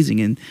so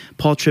amazing. And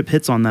Paul Tripp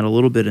hits on that a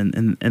little bit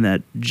in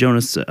that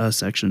Jonah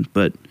section.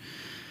 But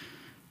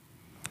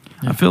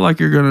I feel like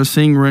you're going to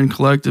sing Ren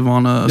Collective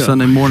on a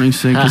Sunday morning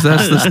sing, because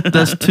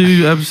that's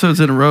 2 episodes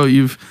in a row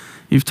you've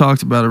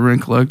talked about a Ren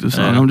Collective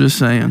song. I'm just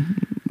saying.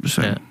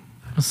 Yeah.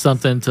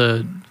 Something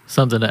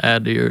to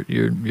add to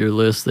your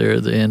list there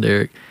at the end,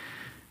 Eric,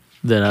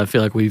 that I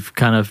feel like we've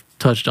kind of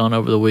touched on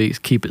over the weeks.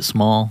 Keep it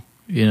small.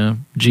 You know,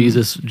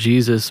 Jesus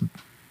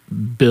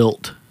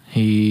built.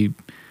 He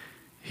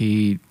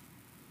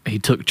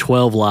took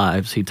 12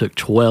 lives. He took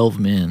 12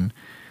 men,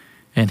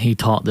 and he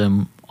taught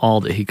them all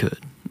that he could.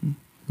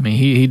 I mean,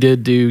 he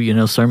did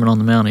do, Sermon on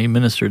the Mount. He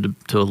ministered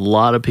to a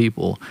lot of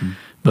people. Mm-hmm.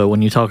 But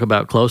when you talk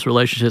about close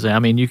relationships, I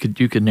mean, you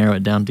could narrow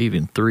it down to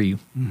even 3,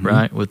 mm-hmm.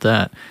 right, with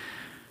that.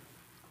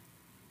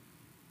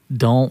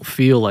 Don't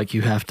feel like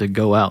you have to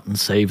go out and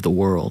save the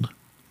world.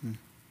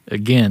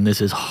 Again, this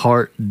is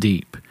heart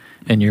deep,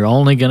 and you're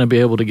only going to be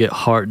able to get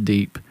heart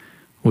deep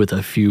with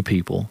a few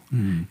people,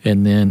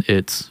 and then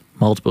it's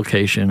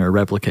multiplication or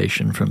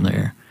replication from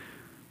there.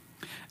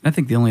 I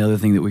think the only other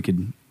thing that we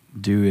could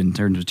do in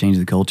terms of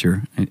changing the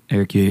culture,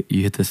 Eric, you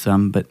hit this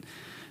some, but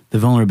the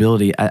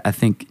vulnerability, I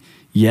think,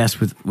 yes,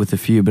 with a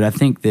few, but I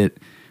think that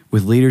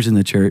with leaders in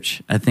the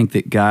church, I think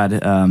that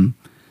God,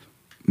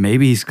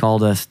 maybe he's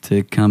called us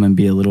to come and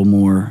be a little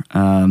more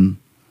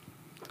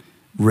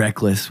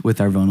reckless with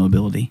our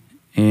vulnerability.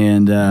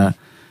 And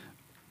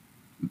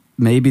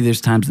maybe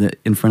there's times that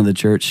in front of the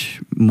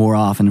church, more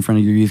often in front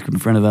of your youth group, in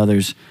front of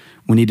others,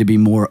 we need to be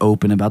more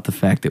open about the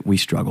fact that we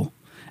struggle.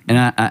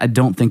 And I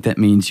don't think that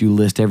means you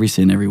list every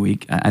sin every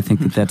week. I think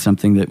that that's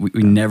something that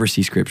we never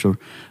see Scripture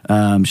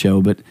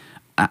show. But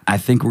I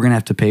think we're going to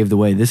have to pave the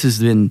way. This has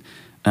been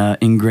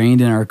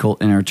ingrained in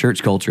our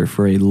church culture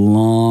for a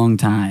long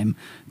time.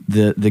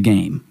 The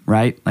game,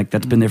 right? Like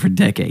that's been there for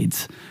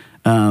decades.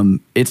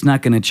 It's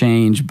not going to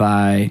change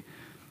by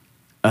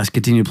us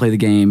continue to play the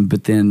game,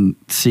 but then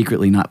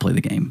secretly not play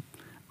the game.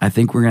 I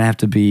think we're going to have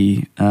to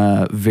be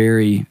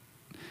very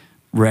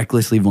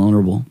recklessly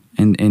vulnerable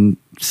and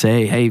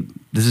say, hey,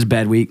 this is a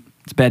bad week.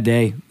 It's a bad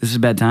day. This is a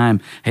bad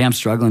time. Hey, I'm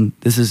struggling.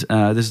 This is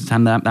the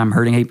time that I'm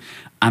hurting. Hey,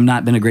 I'm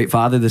not been a great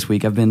father this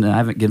week. I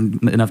haven't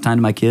given enough time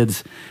to my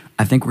kids.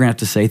 I think we're gonna have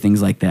to say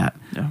things like that,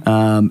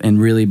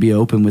 and really be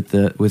open with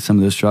some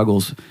of those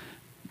struggles,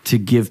 to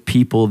give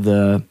people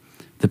the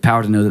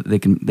power to know that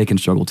they can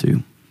struggle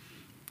too.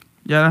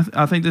 Yeah,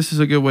 I think this is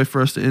a good way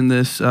for us to end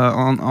this.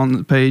 On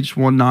the page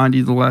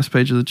 190, the last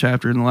page of the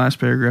chapter, in the last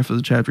paragraph of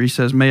the chapter, he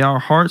says, "May our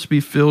hearts be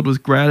filled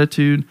with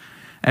gratitude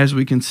as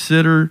we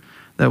consider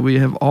that we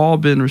have all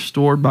been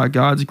restored by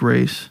God's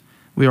grace.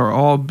 We are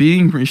all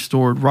being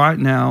restored right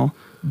now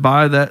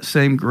by that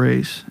same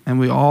grace, and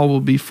we all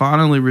will be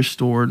finally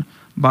restored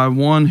by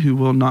one who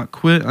will not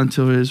quit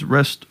until his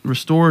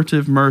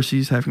restorative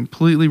mercies have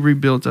completely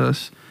rebuilt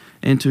us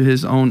into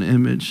his own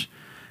image.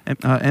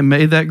 And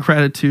may that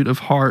gratitude of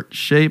heart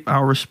shape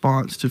our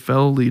response to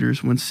fellow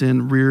leaders when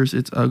sin rears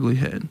its ugly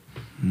head."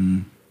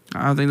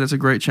 I think that's a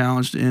great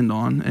challenge to end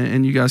on,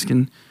 and you guys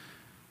can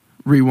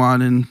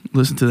rewind and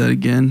listen to that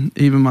again,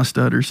 even my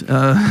stutters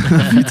a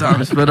few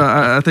times. But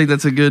I think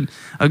that's a good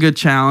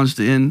challenge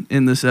to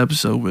end this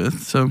episode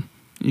with. So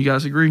you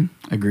guys agree?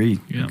 Agreed.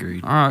 Yeah.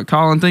 Agreed. All right,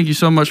 Colin, thank you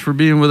so much for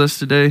being with us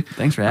today.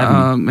 Thanks for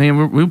having me.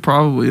 Man, we'll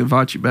probably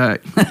invite you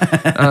back.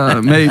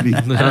 Maybe.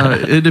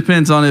 It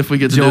depends on if we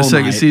get to do a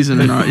second might.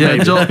 season or not. Yeah,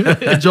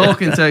 Joel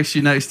can text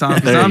you next time,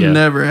 because There you I'm go.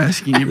 never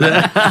asking you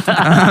back.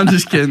 I'm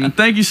just kidding.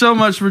 Thank you so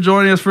much for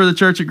joining us for the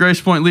Church at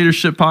Grace Point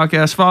Leadership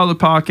Podcast. Follow the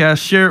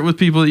podcast. Share it with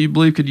people that you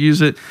believe could use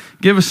it.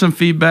 Give us some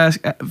feedback,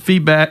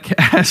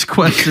 ask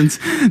questions,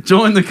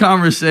 join the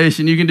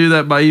conversation. You can do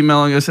that by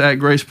emailing us at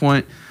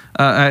GracePoint.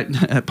 At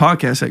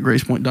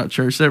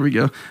podcast@gracepoint.church. There we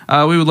go.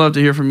 We would love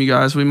to hear from you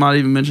guys. We might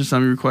even mention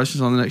some of your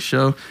questions on the next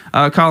show.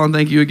 Colin,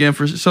 thank you again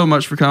so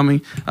much for coming.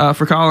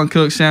 For Colin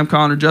Cook, Sam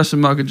Connor, Justin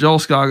Mucka, Joel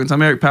Scoggins,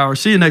 I'm Eric Powers.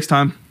 See you next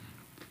time.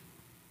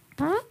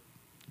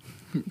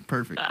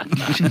 Perfect.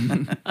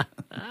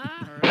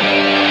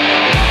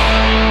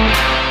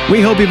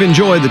 We hope you've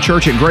enjoyed the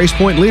Church at Grace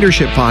Point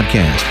Leadership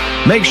Podcast.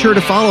 Make sure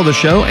to follow the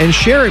show and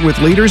share it with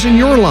leaders in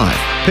your life.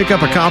 Pick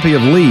up a copy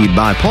of Lead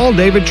by Paul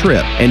David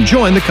Tripp and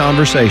join the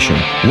conversation.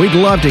 We'd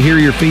love to hear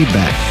your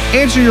feedback,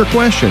 answer your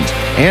questions,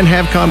 and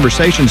have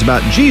conversations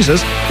about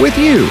Jesus with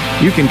you.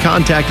 You can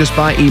contact us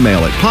by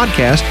email at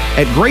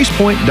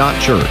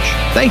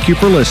podcast@gracepoint.church. Thank you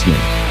for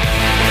listening.